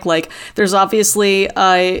problematic. Like, there's obviously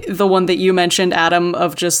the one that you mentioned, Adam,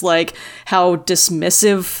 of just like how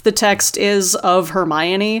dismissive the text is of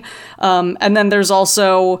Hermione, and then there's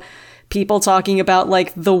also people talking about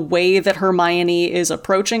like the way that Hermione is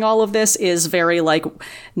approaching all of this is very like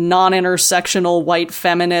non-intersectional white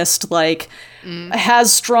feminist, like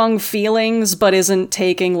has strong feelings but isn't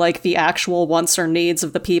taking like the actual wants or needs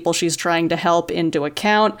of the people she's trying to help into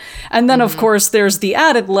account. And then of course there's the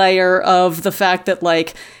added layer of the fact that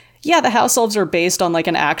like, yeah, the house elves are based on like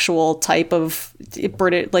an actual type of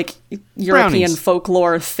British, like European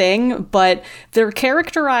folklore thing, but they're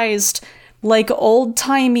characterized like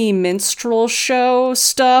old-timey minstrel show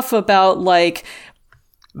stuff about like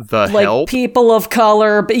Help, people of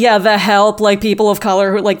color, but yeah, the Help, like people of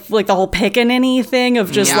color who like the whole pickaninny thing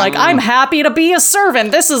of just like, I'm happy to be a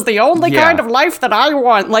servant. This is the only kind of life that I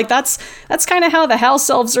want. Like that's kind of how the house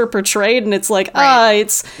elves are portrayed, and it's like,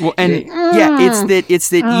 it's well, and it's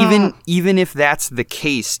that even if that's the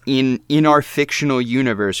case in our fictional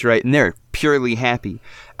universe, right, and they're purely happy,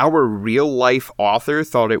 our real life author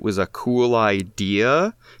thought it was a cool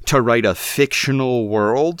idea to write a fictional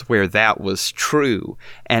world where that was true.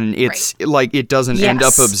 And it's like, it doesn't end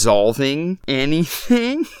up absolving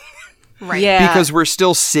anything. Right. Yeah. Because we're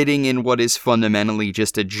still sitting in what is fundamentally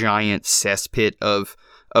just a giant cesspit of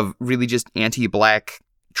really just anti-black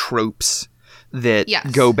tropes that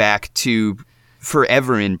go back to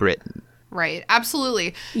forever in Britain. Right.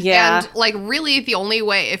 Absolutely. Yeah. And like really the only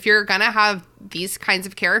way, if you're going to have these kinds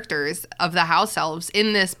of characters of the house elves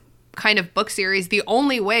in this kind of book series, the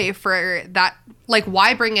only way for that, like,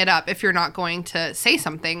 why bring it up if you're not going to say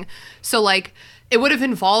something? So like it would have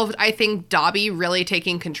involved, I think, Dobby really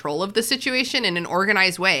taking control of the situation in an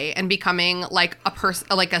organized way and becoming like a person,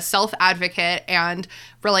 like a self-advocate and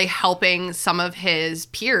really helping some of his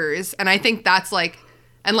peers. And I think that's like,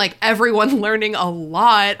 and like everyone learning a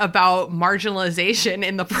lot about marginalization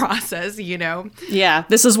in the process, you know? Yeah,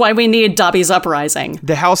 this is why we need Dobby's Uprising.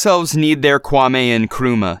 The house elves need their Kwame and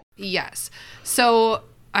Nkrumah. Yes. So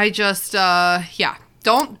I just,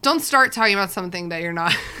 don't start talking about something that you're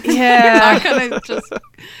not, Yeah. you're not gonna just.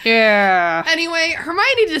 Yeah. Anyway,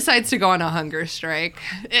 Hermione decides to go on a hunger strike.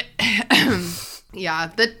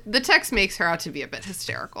 Yeah, the text makes her out to be a bit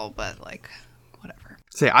hysterical, but like, whatever.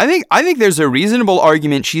 Say, I think there's a reasonable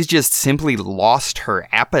argument she's just simply lost her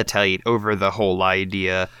appetite over the whole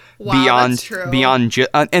idea. Wow, that's true.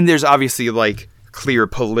 And there's obviously like clear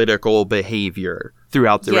political behavior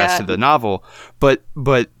throughout the rest of the novel, but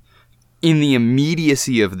in the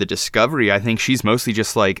immediacy of the discovery, I think she's mostly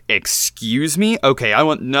just like, excuse me? Okay, I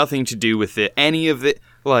want nothing to do with it. Any of it,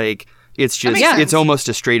 like, it's just, it's almost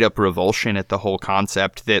a straight up revulsion at the whole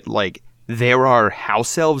concept that like, there are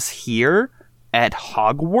house elves here at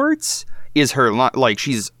Hogwarts is her, like,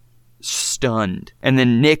 she's stunned. And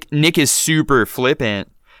then Nick is super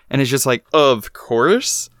flippant and is just like, of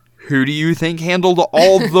course? Who do you think handled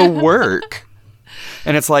all the work?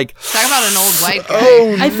 And it's like, talk about an old white guy.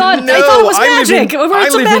 Oh, I thought it was magic. I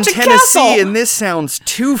live in Tennessee, castle. and this sounds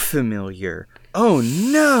too familiar. Oh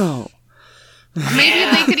no!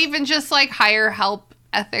 Maybe they could even just like hire help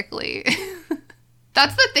ethically.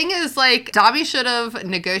 That's the thing is like Dobby should have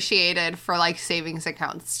negotiated for like savings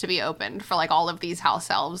accounts to be opened for like all of these house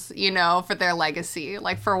elves, you know, for their legacy,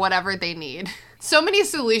 like for whatever they need. So many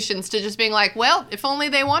solutions to just being like, well, if only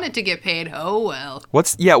they wanted to get paid. Oh, well.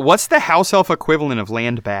 What's the house elf equivalent of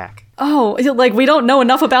land back? Oh, like we don't know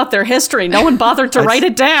enough about their history. No one bothered to write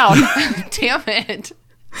it down. Damn it.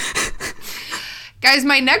 Guys,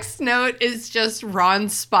 my next note is just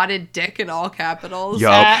Ron's spotted dick in all capitals.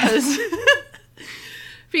 Yup.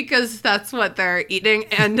 Because that's what they're eating.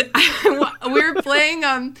 And we were playing,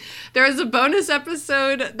 there was a bonus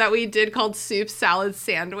episode that we did called Soup Salad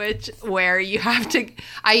Sandwich, where you have to,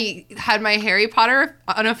 I had my Harry Potter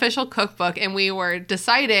unofficial cookbook, and we were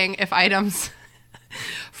deciding if items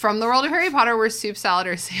from the world of Harry Potter were soup, salad,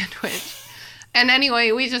 or sandwich. And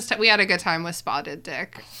anyway, we had a good time with spotted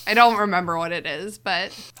dick. I don't remember what it is,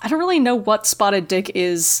 but I don't really know what spotted dick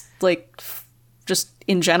is, like, just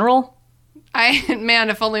in general. Man,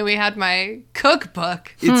 if only we had my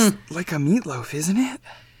cookbook. It's like a meatloaf, isn't it?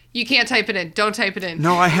 You can't type it in. Don't type it in.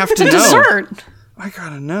 No, I have to know. Dessert. I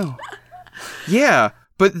gotta know. Yeah,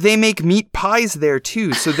 but they make meat pies there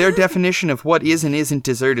too, so their definition of what is and isn't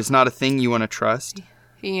dessert is not a thing you want to trust.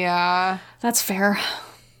 Yeah. That's fair.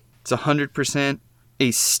 It's 100%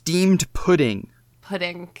 a steamed pudding.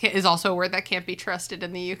 Pudding is also a word that can't be trusted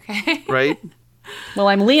in the UK. Right? Well,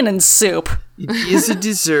 I'm leaning soup. It is a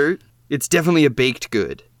dessert. It's definitely a baked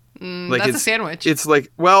good. That's a sandwich. It's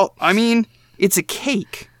like, well, I mean, it's a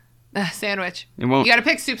cake. Sandwich. It won't. You gotta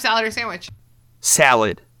pick soup, salad, or sandwich.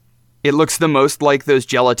 Salad. It looks the most like those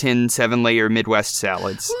gelatin 7-layer Midwest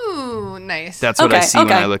salads. Ooh, nice. That's what I see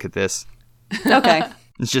when I look at this. Okay.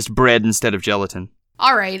 It's just bread instead of gelatin.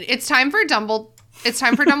 All right, it's time for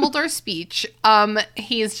Dumbledore's speech.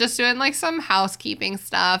 He's just doing like some housekeeping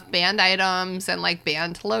stuff, banned items and like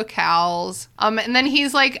banned locales. And then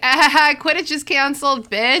he's like, Quidditch is canceled,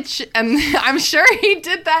 bitch. And I'm sure he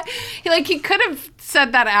did that. He could have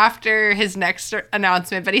said that after his next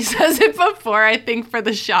announcement, but he says it before, I think, for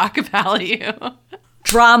the shock value.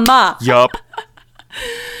 Drama. Yup.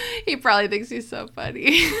 He probably thinks he's so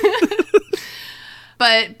funny.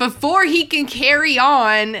 But before he can carry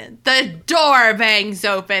on, the door bangs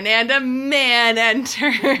open and a man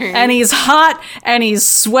enters. And he's hot and he's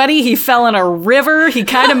sweaty. He fell in a river. He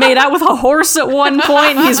kind of made out with a horse at one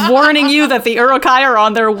point. And he's warning you that the Uruk-hai are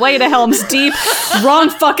on their way to Helm's Deep. Wrong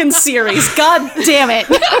fucking series. God damn it.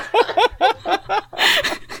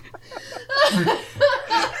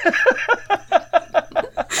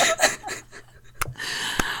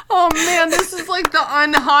 Oh man, this is like the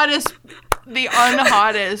unhottest.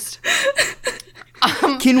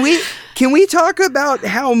 Can we talk about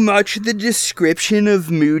how much the description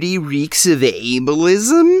of Moody reeks of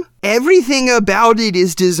ableism? Everything about it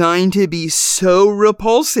is designed to be so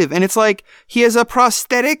repulsive. And it's like, he has a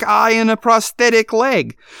prosthetic eye and a prosthetic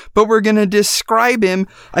leg. But we're going to describe him.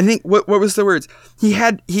 I think, what was the words? He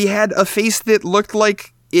had a face that looked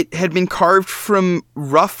like it had been carved from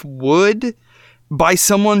rough wood by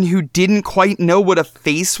someone who didn't quite know what a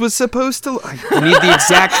face was supposed to look. I need the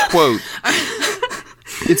exact quote.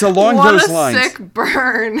 It's along those lines. What a sick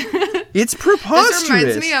burn. It's preposterous. This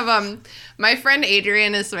reminds me of my friend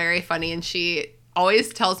Adrienne is very funny, and she always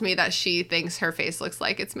tells me that she thinks her face looks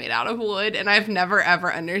like it's made out of wood, and I've never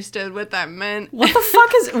ever understood what that meant. What the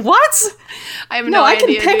fuck is what? I have no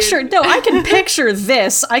idea. I can picture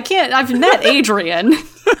this. I've met Adrienne.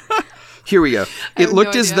 Here we go. It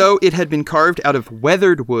looked as though it had been carved out of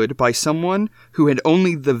weathered wood by someone who had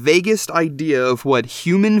only the vaguest idea of what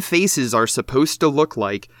human faces are supposed to look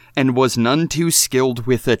like and was none too skilled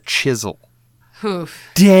with a chisel.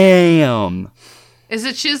 Oof. Damn. Is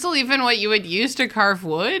a chisel even what you would use to carve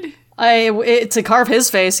wood? To carve his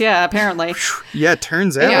face, yeah, apparently. Yeah, it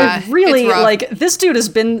turns out. Yeah, really, like, this dude has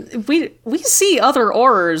been... We see other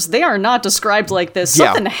horrors. They are not described like this. Yeah.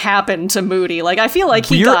 Something happened to Moody. Like, I feel like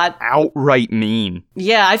he We're got... outright mean.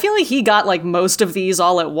 Yeah, I feel like he got, like, most of these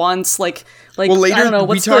all at once. Like well, later, I don't know,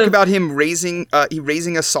 we talk about him raising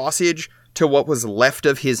a sausage to what was left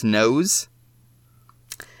of his nose.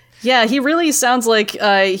 Yeah, he really sounds like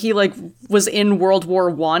he, like, was in World War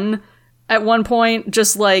I at one point,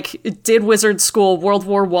 just, like, did wizard school, World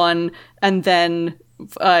War I, and then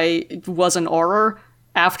was an Auror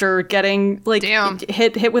after getting, like,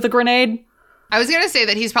 hit with a grenade. I was going to say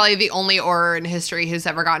that he's probably the only Auror in history who's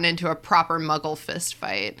ever gotten into a proper Muggle fist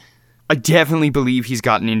fight. I definitely believe he's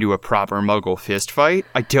gotten into a proper Muggle fist fight.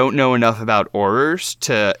 I don't know enough about Aurors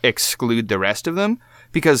to exclude the rest of them,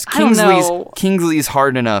 because Kingsley's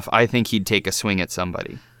hard enough, I think he'd take a swing at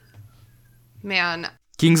somebody. Man.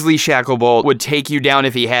 Kingsley Shacklebolt would take you down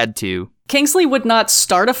if he had to. Kingsley would not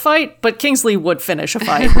start a fight, but Kingsley would finish a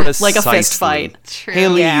fight, like a fist fight. True.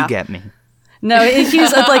 Haley, you get me. No,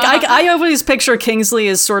 he's like, I always picture Kingsley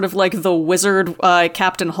as sort of like the wizard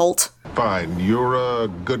Captain Holt. Fine, you're a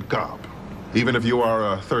good cop, even if you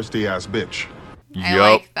are a thirsty-ass bitch. I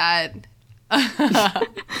like that.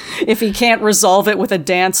 If he can't resolve it with a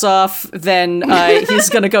dance-off, then he's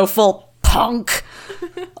gonna go full punk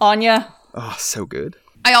on ya. Oh, so good.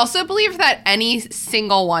 I also believe that any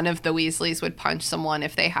single one of the Weasleys would punch someone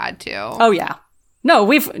if they had to. Oh, yeah. No,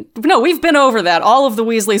 we've been over that. All of the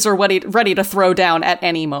Weasleys are ready to throw down at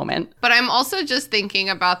any moment. But I'm also just thinking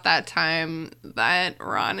about that time that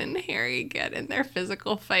Ron and Harry get in their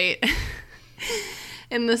physical fight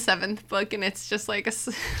in the 7th book, and it's just like a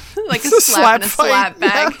slap and a slap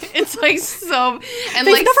back. Yeah. It's like so, and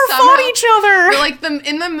they've like never fought each other. Like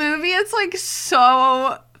in the movie, it's like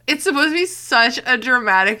so. It's supposed to be such a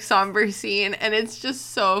dramatic, somber scene, and it's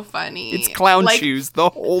just so funny. It's clown shoes the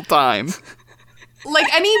whole time.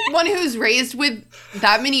 Like, anyone who's raised with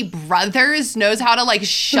that many brothers knows how to, like,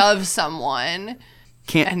 shove someone.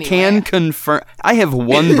 Can confirm. I have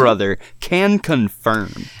one brother. Can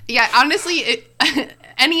confirm. Yeah, honestly,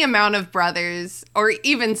 any amount of brothers, or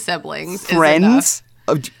even siblings, friends,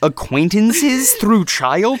 acquaintances through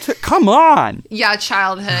childhood. Come on. Yeah,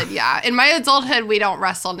 childhood. Yeah, in my adulthood, we don't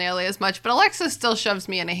wrestle nearly as much, but Alexa still shoves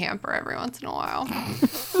me in a hamper every once in a while.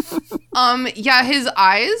 Yeah, his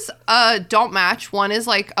eyes don't match. One is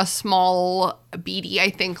like a small beady, I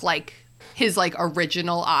think, like his like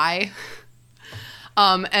original eye.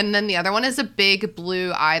 And then the other one is a big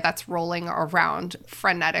blue eye that's rolling around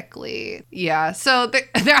frenetically. Yeah, so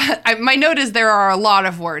my note is there are a lot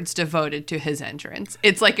of words devoted to his entrance.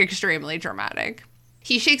 It's like extremely dramatic.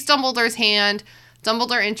 He shakes Dumbledore's hand.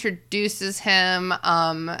 Dumbledore introduces him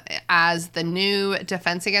as the new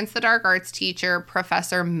Defense Against the Dark Arts teacher,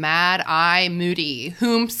 Professor Mad Eye Moody,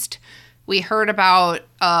 whomst we heard about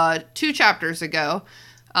 2 chapters ago.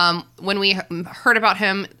 When we heard about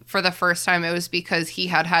him for the first time, it was because he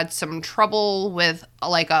had some trouble with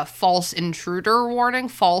like a false intruder warning,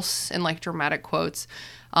 false in like dramatic quotes.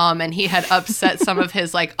 And he had upset some of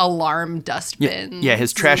his like alarm dustbins. Yeah,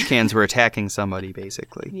 his trash cans were attacking somebody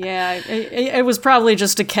basically. Yeah, it was probably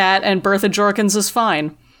just a cat, and Bertha Jorkins is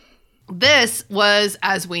fine. This was,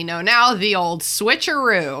 as we know now, the old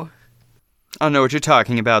switcheroo. I know what you're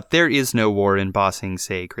talking about. There is no war in Ba Sing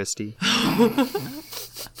Se, Christy.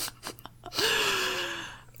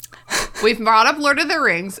 We've brought up Lord of the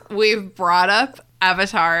Rings. We've brought up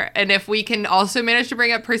Avatar. And if we can also manage to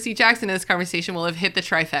bring up Percy Jackson in this conversation, we'll have hit the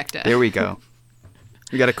trifecta. There we go.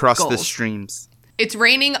 We got to cross the streams. It's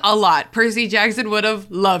raining a lot. Percy Jackson would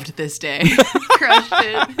have loved this day. Crushed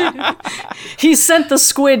it. He sent the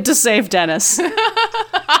squid to save Dennis. Ooh,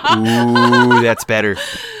 that's better.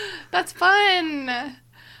 That's fun.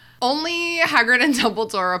 Only Hagrid and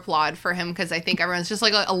Dumbledore applaud for him because I think everyone's just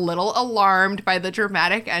like a little alarmed by the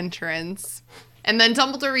dramatic entrance. And then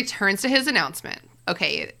Dumbledore returns to his announcement.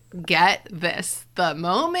 Okay, get this. The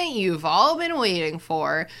moment you've all been waiting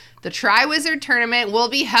for, the Triwizard Tournament will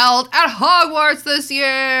be held at Hogwarts this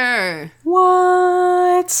year.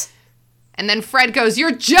 What? And then Fred goes,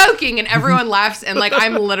 "You're joking!" And everyone laughs, and, like,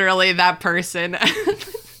 I'm literally that person.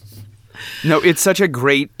 No, it's such a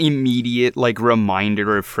great immediate, like,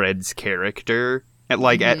 reminder of Fred's character. At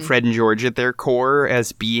Fred and George at their core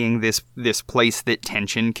as being this place that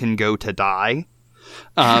tension can go to die.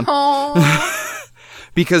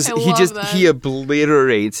 Because he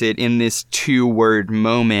obliterates it in this 2-word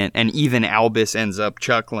moment, and even Albus ends up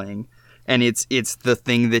chuckling. And it's the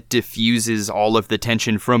thing that diffuses all of the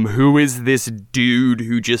tension from who is this dude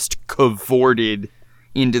who just cavorted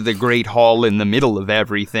into the Great Hall in the middle of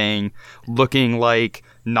everything, looking like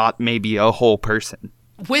not maybe a whole person.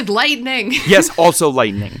 With lightning. Yes, also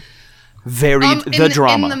lightning. The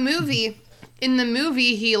drama. In the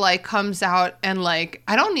movie, he, like, comes out and, like,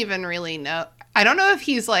 I don't even really know. I don't know if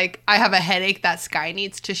he's like, I have a headache, that sky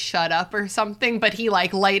needs to shut up or something, but he,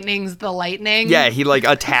 like, lightnings the lightning. Yeah, he, like,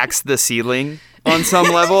 attacks the ceiling on some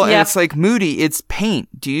level, and it's like, Moody, it's paint.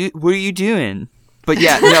 What are you doing? But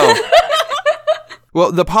yeah, no.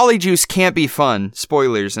 Well, the polyjuice can't be fun.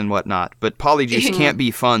 Spoilers and whatnot. But polyjuice can't be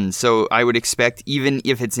fun, so I would expect, even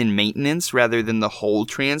if it's in maintenance rather than the whole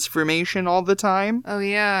transformation all the time. Oh,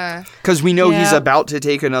 yeah. Because we know he's about to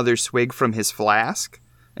take another swig from his flask.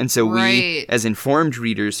 And so we, as informed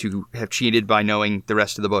readers who have cheated by knowing the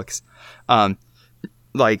rest of the books,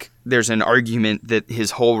 like, there's an argument that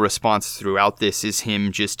his whole response throughout this is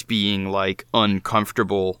him just being, like,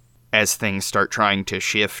 uncomfortable as things start trying to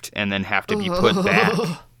shift and then have to be put back.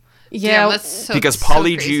 Yeah, that's because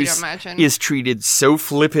polyjuice is treated so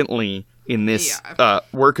flippantly in this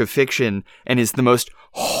work of fiction and is the most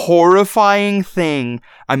horrifying thing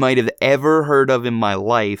I might have ever heard of in my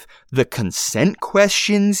life. The consent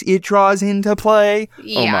questions it draws into play.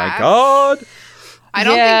 Yeah. Oh my god. I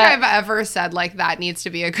don't think I've ever said, like, that needs to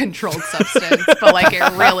be a controlled substance, but, like, it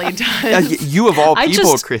really does. You of all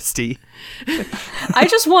people, Christy. I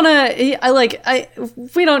just want to,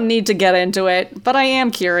 we don't need to get into it, but I am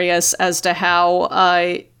curious as to how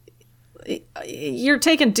you're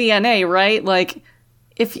taking DNA, right? Like,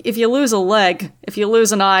 if you lose a leg, if you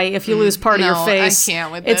lose an eye, if you lose part of your face, I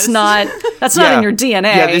can't with it's not, that's not in your DNA.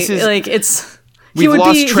 Yeah, this is, like, it's... We've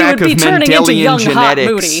lost track of Mendelian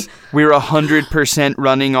genetics. We're 100%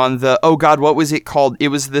 running on the, oh god, what was it called? It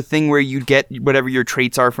was the thing where you get whatever your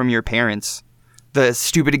traits are from your parents. The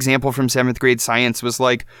stupid example from 7th grade science was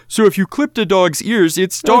like, so if you clipped a dog's ears,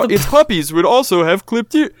 its puppies would also have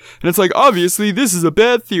clipped ears. And it's like, obviously, this is a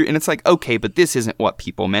bad theory. And it's like, okay, but this isn't what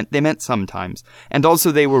people meant. They meant sometimes. And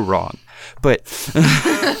also they were wrong. But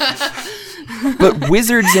but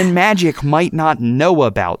wizards and magic might not know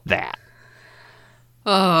about that.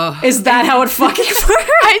 Is that how it fucking works?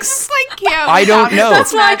 I just, like, can't. I don't know.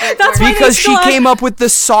 That's why because she came up with the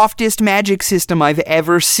softest magic system I've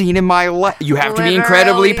ever seen in my life. You have to be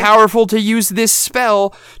incredibly powerful to use this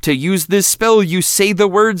spell. To use this spell, you say the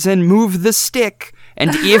words and move the stick. And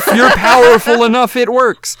if you're powerful enough, it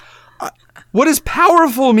works. What does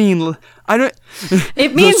powerful mean? I don't.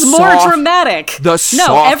 It means more dramatic. The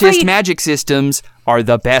softest magic systems are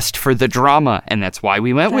the best for the drama, and that's why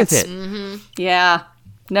we went with it. Mm-hmm. Yeah.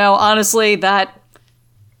 No, honestly, that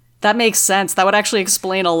makes sense. That would actually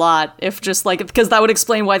explain a lot. If just, like, because that would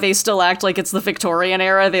explain why they still act like it's the Victorian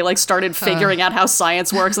era. They, like, started figuring out how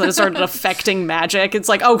science works, and then it started affecting magic. It's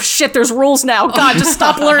like, oh shit, there's rules now. God, just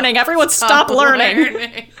stop learning. Everyone stop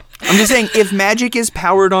learning. I'm just saying, if magic is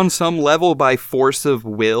powered on some level by force of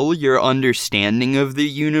will, your understanding of the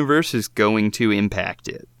universe is going to impact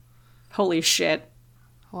it. Holy shit.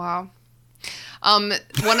 Wow. One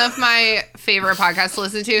of my favorite podcasts to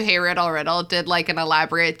listen to, Hey Riddle Riddle, did, like, an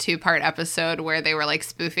elaborate 2-part episode where they were, like,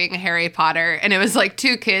 spoofing Harry Potter, and it was, like,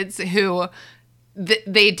 2 kids who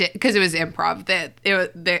they did, because it was improv, that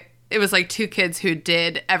it was, like, 2 kids who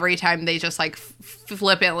did, every time they just, like,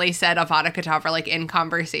 flippantly said Avada Kedavra, like, in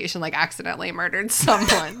conversation, like, accidentally murdered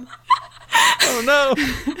someone. Oh no.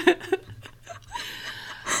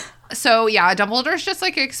 So, yeah, Dumbledore's just,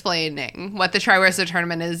 like, explaining what the Triwizard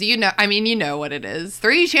Tournament is. You know what it is.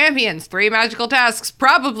 3 champions, 3 magical tasks,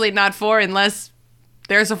 probably not 4 unless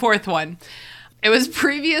there's a 4th one. It was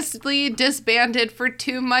previously disbanded for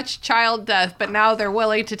too much child death, but now they're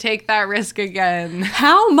willing to take that risk again.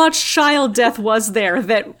 How much child death was there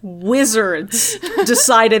that wizards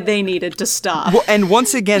decided they needed to stop? Well, and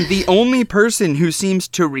once again, the only person who seems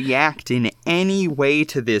to react in any way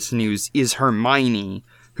to this news is Hermione,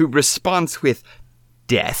 who responds with,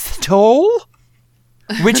 death toll?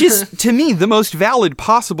 Which is, to me, the most valid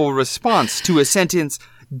possible response to a sentence,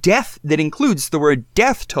 death that includes the word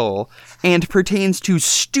death toll and pertains to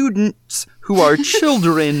students who are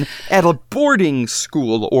children at a boarding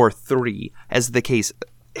school or 3, as the case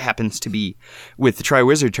happens to be with the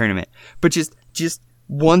Triwizard Tournament. But just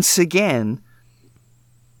once again,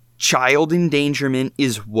 child endangerment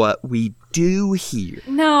is what we do here.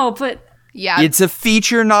 No, but... Yeah. It's a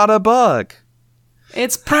feature, not a bug.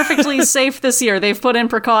 It's perfectly safe this year. They've put in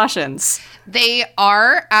precautions. They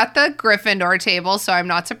are at the Gryffindor table, so I'm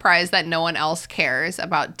not surprised that no one else cares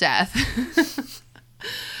about death.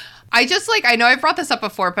 I know I've brought this up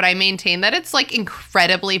before, but I maintain that it's like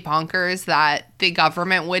incredibly bonkers that the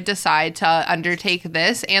government would decide to undertake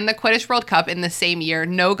this and the Quidditch World Cup in the same year.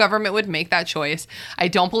 No government would make that choice. I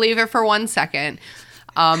don't believe it for 1 second.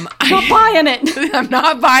 I'm not buying it. I'm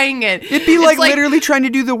not buying it. It'd be like literally trying to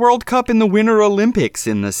do the World Cup and the Winter Olympics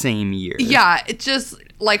in the same year. Yeah, it's just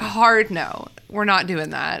like hard no. We're not doing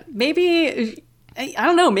that. Maybe, I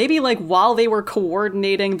don't know, maybe like while they were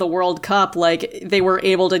coordinating the World Cup, like they were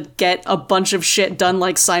able to get a bunch of shit done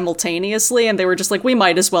like simultaneously, and they were just like, we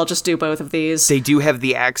might as well just do both of these. They do have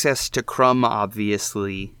the access to Crumb,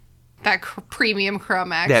 obviously. That premium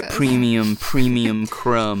Crumb access. That premium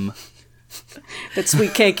Crumb. That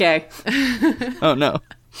sweet KK. Oh, no.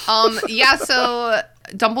 Yeah, so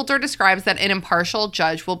Dumbledore describes that an impartial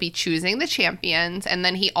judge will be choosing the champions, and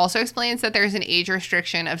then he also explains that there's an age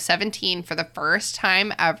restriction of 17 for the first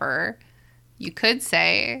time ever. You could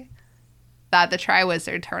say that the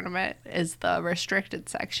Triwizard Tournament is the restricted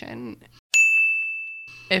section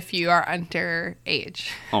if you are underage.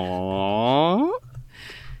 Aww.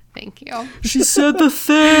 Thank you. She said the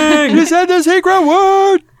thing! She said the secret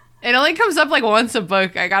word! It only comes up like once a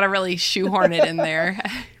book. I gotta really shoehorn it in there.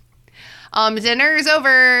 Dinner's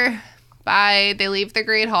over. Bye. They leave the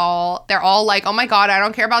Great Hall. They're all like, oh my god, I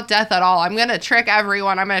don't care about death at all. I'm gonna trick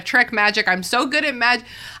everyone. I'm gonna trick magic. I'm so good at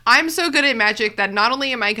magic that not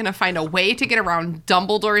only am I gonna find a way to get around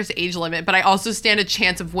Dumbledore's age limit, but I also stand a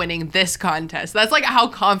chance of winning this contest. That's like how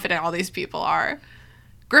confident all these people are.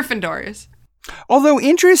 Gryffindors. Although,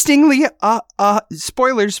 interestingly,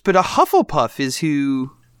 spoilers, but a Hufflepuff is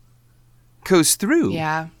who goes through.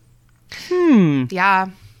 Yeah. Yeah.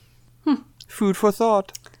 Food for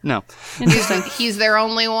thought. No. Interesting. He's their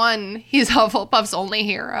only one. He's Hufflepuff's only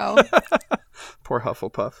hero. Poor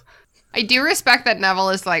Hufflepuff. I do respect that Neville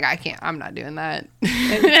is like, I'm not doing that.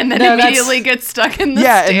 And then immediately gets stuck in the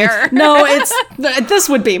stair. No, this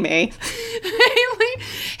would be me.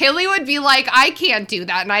 Haley would be like, I can't do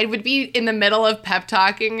that. And I would be in the middle of pep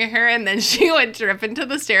talking her, and then she would drip into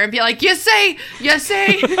the stair and be like, you say.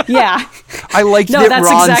 Yeah. I like that that's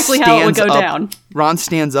Ron exactly how it would go down. Ron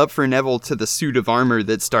stands up for Neville to the suit of armor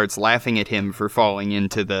that starts laughing at him for falling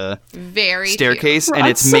into the staircase. Cute. And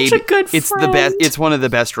Ron's it's made such a good it's friend. the best. It's one of the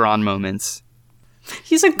best Ron moments.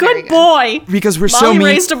 He's a good boy. Because we're Mommy so mean.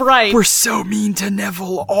 raised him right. We're so mean to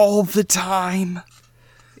Neville all the time.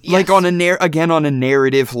 Yes. Like on a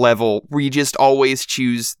narrative level, we just always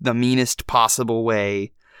choose the meanest possible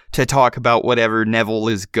way to talk about whatever Neville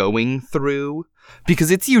is going through, because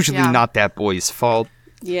it's usually not that boy's fault.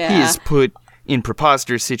 Yeah. He is put in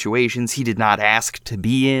preposterous situations he did not ask to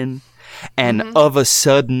be in, and of a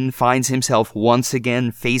sudden finds himself once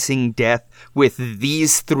again facing death with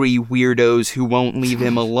these 3 weirdos who won't leave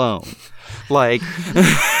him alone. Like...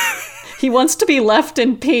 He wants to be left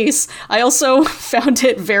in peace. I also found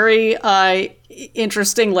it very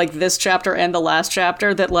interesting, like this chapter and the last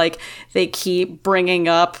chapter, that like they keep bringing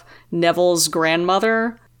up Neville's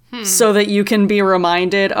grandmother so that you can be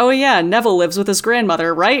reminded, oh yeah, Neville lives with his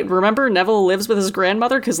grandmother, right? Remember, Neville lives with his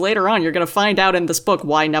grandmother? Because later on you're going to find out in this book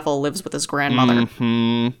why Neville lives with his grandmother.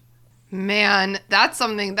 Mm-hmm. Man, that's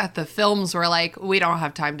something that the films were like, we don't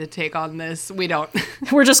have time to take on this. We don't.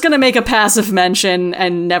 We're just going to make a passive mention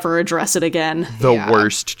and never address it again. The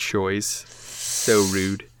worst choice. So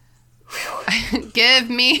rude. Give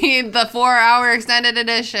me the 4-hour extended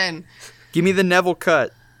edition. Give me the Neville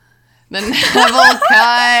cut. The Neville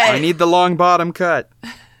cut. I need the long bottom cut.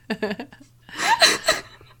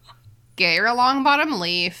 Get your long bottom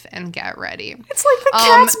leaf and get ready. It's like the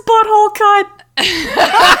cat's butthole cut.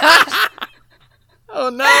 Oh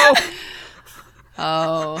no.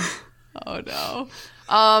 Oh no.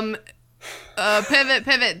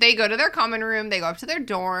 Pivot. They go to their common room, they go up to their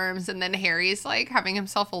dorms, and then Harry's like having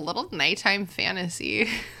himself a little nighttime fantasy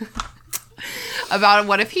about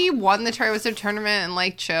what if he won the Triwizard Tournament and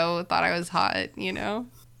like Cho thought I was hot, you know?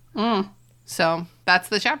 So that's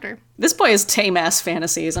the chapter. This boy has tame-ass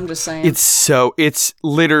fantasies, I'm just saying. It's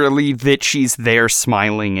literally that she's there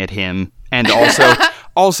smiling at him, and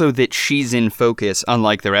also that she's in focus,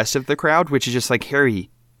 unlike the rest of the crowd, which is just like, Harry,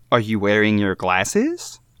 are you wearing your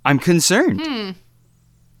glasses? I'm concerned.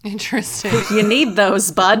 Interesting. You need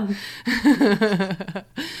those, bud.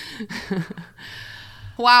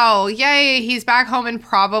 Wow, yay, he's back home and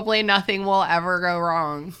probably nothing will ever go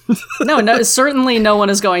wrong. No, certainly no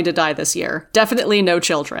one is going to die this year. Definitely no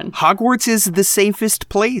children. Hogwarts is the safest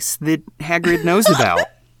place that Hagrid knows about.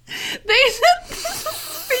 They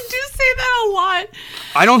do say that a lot.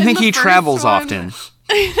 I don't think he travels often.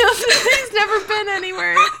 He's never been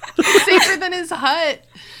anywhere safer than his hut,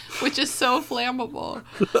 which is so flammable.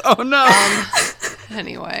 Oh no.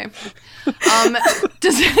 Anyway,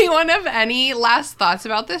 does anyone have any last thoughts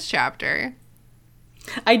about this chapter?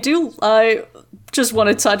 I do just want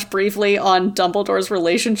to touch briefly on Dumbledore's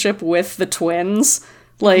relationship with the twins.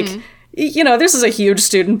 Like, you know, this is a huge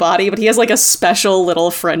student body, but he has like a special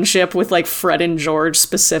little friendship with like Fred and George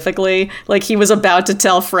specifically. Like, he was about to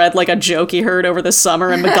tell Fred like a joke he heard over the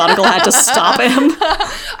summer and McGonagall had to stop him.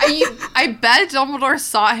 I bet Dumbledore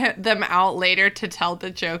sought them out later to tell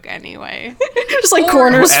the joke anyway. Just like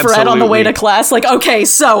corners Fred on the way to class, like, okay,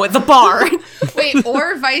 so at the bar. Wait,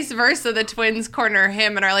 or vice versa, the twins corner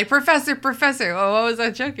him and are like, Professor, what was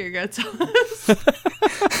that joke you're gonna tell us?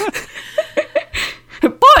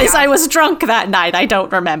 Boys, I was drunk that night. I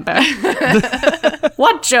don't remember.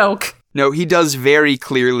 What joke? No, he does very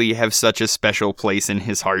clearly have such a special place in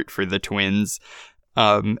his heart for the twins.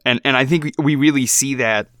 And I think we really see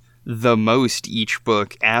that the most each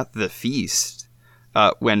book at the feast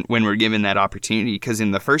when we're given that opportunity. Because in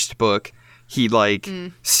the first book, he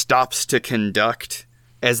stops to conduct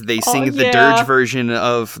as they sing the dirge version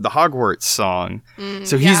of the Hogwarts song.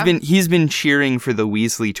 So he's been cheering for the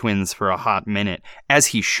Weasley twins for a hot minute, as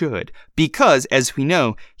he should, because, as we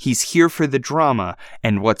know, he's here for the drama,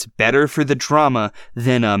 and what's better for the drama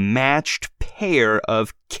than a matched pair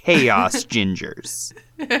of chaos gingers?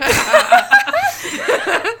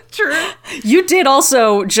 True. You did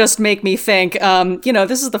also just make me think,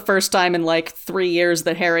 this is the first time in like 3 years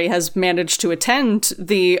that Harry has managed to attend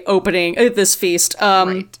the opening, this feast.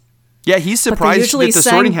 Right. Yeah, he's surprised that the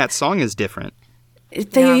Sorting Hat song is different.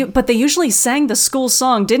 But they usually sang the school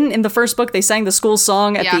song. Didn't in the first book they sang the school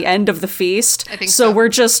song at the end of the feast? I think so.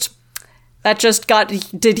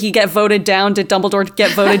 Did he get voted down? Did Dumbledore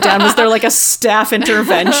get voted down? Was there like a staff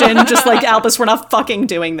intervention? Just like, Albus, we're not fucking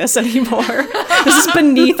doing this anymore. This is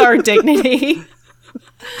beneath our dignity.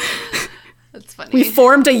 That's funny. We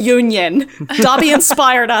formed a union. Dobby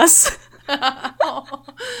inspired us.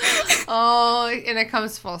 Oh, and it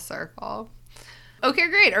comes full circle. Okay,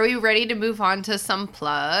 great. Are we ready to move on to some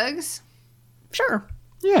plugs? Sure.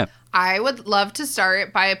 Yeah. I would love to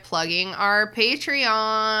start by plugging our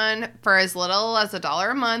Patreon. For as little as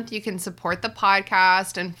 $1 a month, you can support the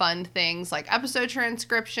podcast and fund things like episode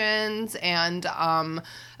transcriptions and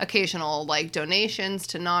occasional donations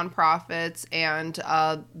to nonprofits and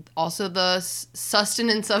also the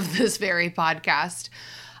sustenance of this very podcast.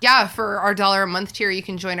 Yeah, for our $1 a month tier, you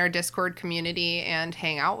can join our Discord community and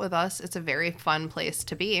hang out with us. It's a very fun place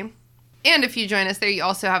to be. And if you join us there, you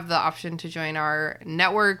also have the option to join our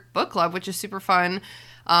network book club, which is super fun.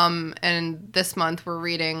 And this month we're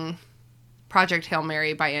reading Project Hail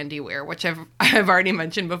Mary by Andy Weir, which I've already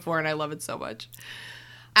mentioned before, and I love it so much.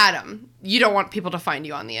 Adam, you don't want people to find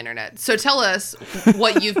you on the internet. So tell us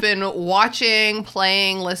what you've been watching,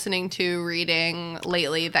 playing, listening to, reading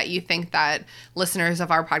lately that you think that listeners of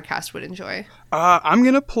our podcast would enjoy. I'm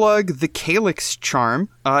going to plug The Calyx Charm.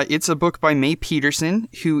 It's a book by May Peterson,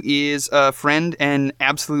 who is a friend and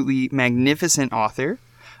absolutely magnificent author.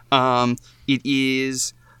 It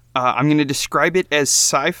is, I'm going to describe it as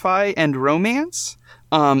sci-fi and romance.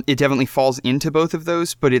 It definitely falls into both of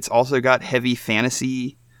those, but it's also got heavy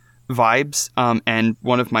fantasy vibes, and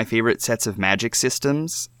one of my favorite sets of magic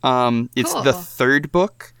systems. It's the third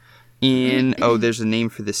book in, there's a name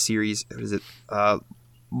for this series. What is it?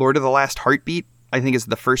 Lord of the Last Heartbeat, I think, is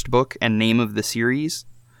the first book and name of the series.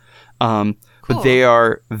 But they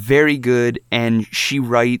are very good, and she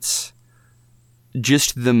writes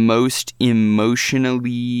just the most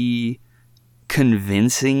emotionally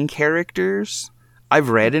convincing characters I've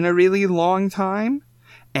read in a really long time,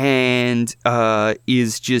 and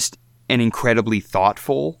is just an incredibly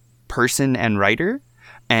thoughtful person and writer,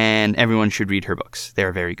 and everyone should read her books.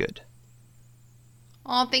 They're very good.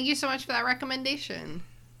 Oh, thank you so much for that recommendation.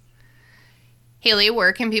 Haley,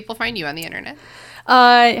 where can people find you on the internet?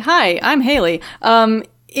 Hi, I'm Haley.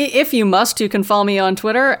 If you must, you can follow me on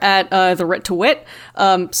Twitter at the Writ to Wit.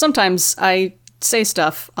 Sometimes I say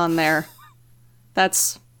stuff on there.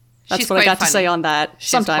 That's That's what I got to say on that. She's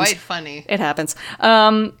Sometimes quite funny. It happens.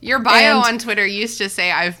 Your bio on Twitter used to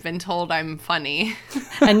say, "I've been told I'm funny."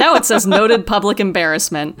 And now it says noted public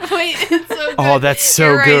embarrassment. Wait, it's so good. Oh, that's so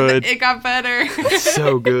You're right, good. It got better. That's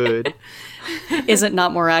so good. Is it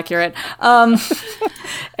not more accurate? And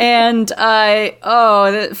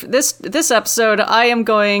this episode, I'm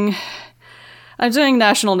doing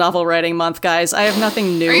National Novel Writing Month, guys. I have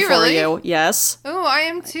nothing new for really? you. Yes. Oh, I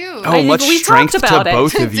am too. Oh, much we strength talked to about it.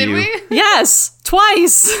 both of Did you. we? Yes,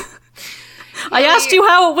 twice. I asked you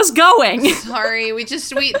how it was going. Sorry,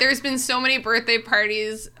 there's been so many birthday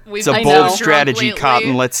parties. It's a I bold know. strategy, lately.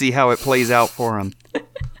 Cotton. Let's see how it plays out for him.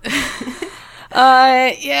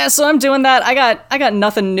 Yeah, so I'm doing that. I got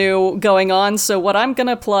nothing new going on. So what I'm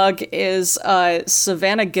gonna plug is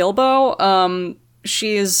Savannah Gilbo.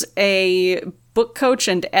 She's a book coach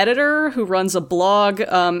and editor who runs a blog,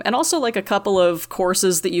 and also like a couple of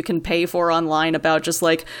courses that you can pay for online about just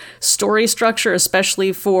like story structure,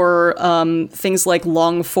 especially for things like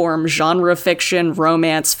long form genre fiction,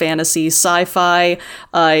 romance, fantasy, sci-fi,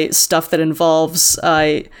 stuff that involves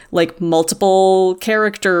like multiple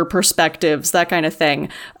character perspectives, that kind of thing.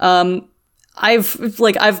 I've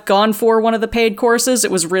gone for one of the paid courses.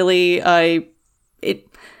 It was really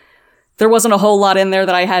there wasn't a whole lot in there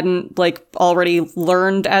that I hadn't like already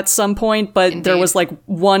learned at some point, but Indeed. There was like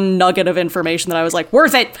one nugget of information that I was like,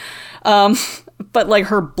 worth it. But like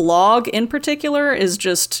her blog in particular is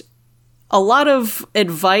just a lot of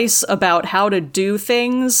advice about how to do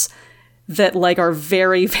things that like are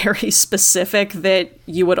very, very specific that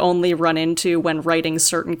you would only run into when writing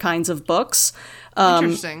certain kinds of books.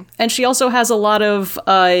 Interesting. And she also has a lot of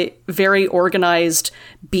very organized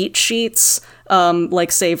beat sheets,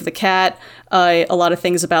 like Save the Cat, a lot of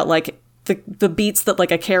things about like the beats that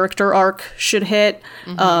like a character arc should hit,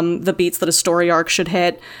 the beats that a story arc should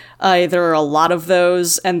hit. There are a lot of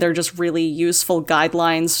those, and they're just really useful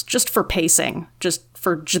guidelines just for pacing, just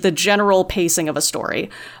for the general pacing of a story.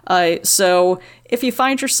 So if you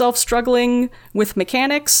find yourself struggling with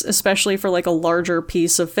mechanics, especially for like a larger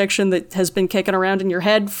piece of fiction that has been kicking around in your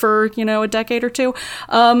head for, a decade or two,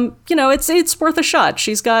 it's worth a shot.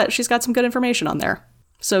 She's got some good information on there.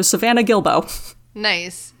 So Savannah Gilbo.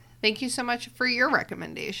 Nice. Thank you so much for your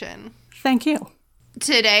recommendation. Thank you.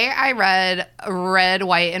 Today I read Red,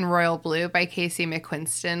 White, and Royal Blue by Casey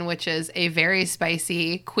McQuiston, which is a very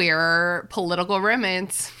spicy, queer, political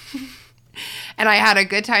romance. And I had a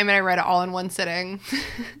good time, and I read it all in one sitting.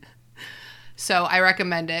 So I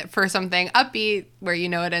recommend it for something upbeat where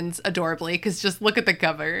it ends adorably, because just look at the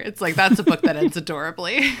cover. It's like, that's a book that ends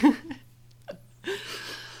adorably.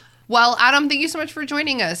 Well, Adam, thank you so much for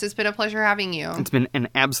joining us. It's been a pleasure having you. It's been an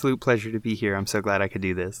absolute pleasure to be here. I'm so glad I could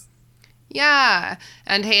do this. Yeah.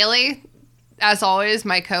 And Haley, as always,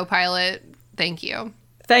 my co-pilot, thank you.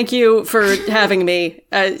 Thank you for having me,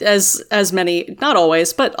 as many, not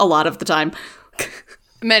always, but a lot of the time.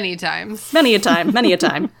 Many times. Many a time.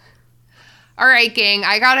 All right, gang,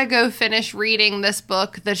 I gotta go finish reading this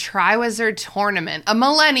book, The Triwizard Tournament, a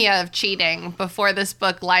millennia of cheating before this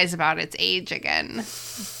book lies about its age again.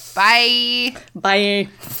 Bye. Bye.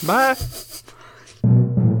 Bye.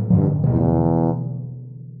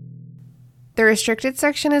 The Restricted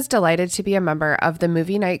Section is delighted to be a member of the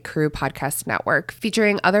Movie Night Crew podcast network,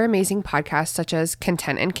 featuring other amazing podcasts such as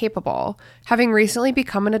Content and Capable. Having recently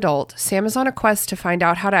become an adult, Sam is on a quest to find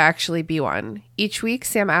out how to actually be one. Each week,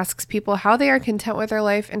 Sam asks people how they are content with their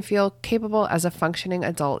life and feel capable as a functioning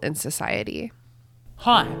adult in society.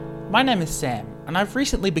 Hi, my name is Sam, and I've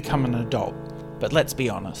recently become an adult. But let's be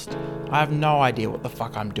honest, I have no idea what the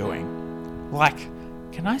fuck I'm doing. Like,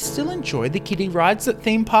 can I still enjoy the kiddie rides at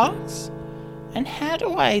theme parks? And how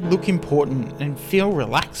do I look important and feel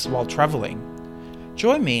relaxed while travelling?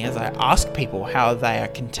 Join me as I ask people how they are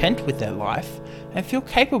content with their life and feel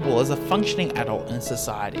capable as a functioning adult in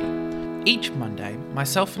society. Each Monday,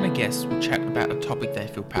 myself and a guest will chat about a topic they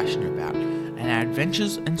feel passionate about and our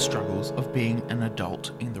adventures and struggles of being an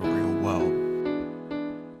adult in the real world.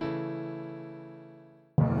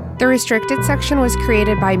 The Restricted Section was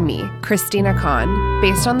created by me, Christina Kahn,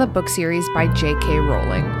 based on the book series by J.K.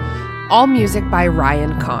 Rowling. All music by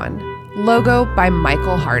Ryan Kahn. Logo by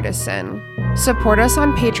Michael Hardison. Support us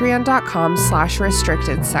on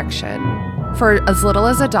patreon.com/restricted-section. For as little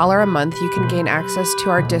as $1 a month, you can gain access to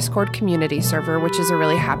our Discord community server, which is a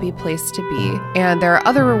really happy place to be. And there are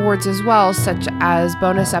other rewards as well, such as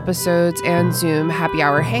bonus episodes and Zoom happy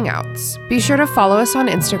hour hangouts. Be sure to follow us on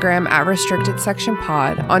Instagram at Restricted Section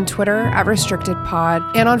Pod, on Twitter at Restricted Pod,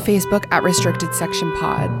 and on Facebook at Restricted Section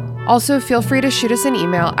Pod. Also, feel free to shoot us an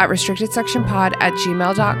email at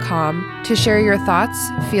restrictedsectionpod@gmail.com to share your thoughts,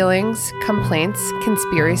 feelings, complaints,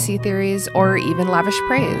 conspiracy theories, or even lavish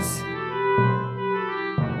praise.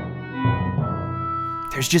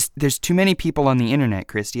 There's too many people on the internet,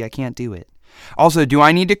 Christy. I can't do it. Also, do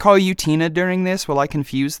I need to call you Tina during this? Will I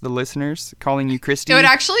confuse the listeners calling you Christy? It would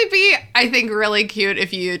actually be, I think, really cute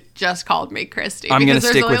if you just called me Christy. I'm going to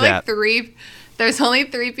stick with that. There's only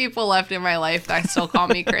 3 people left in my life that still call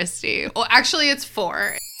me Christy. Well, actually, it's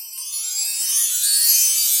 4.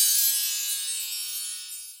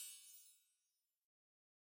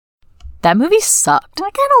 That movie sucked. I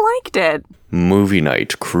kind of liked it. Movie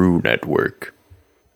Night Crew Network.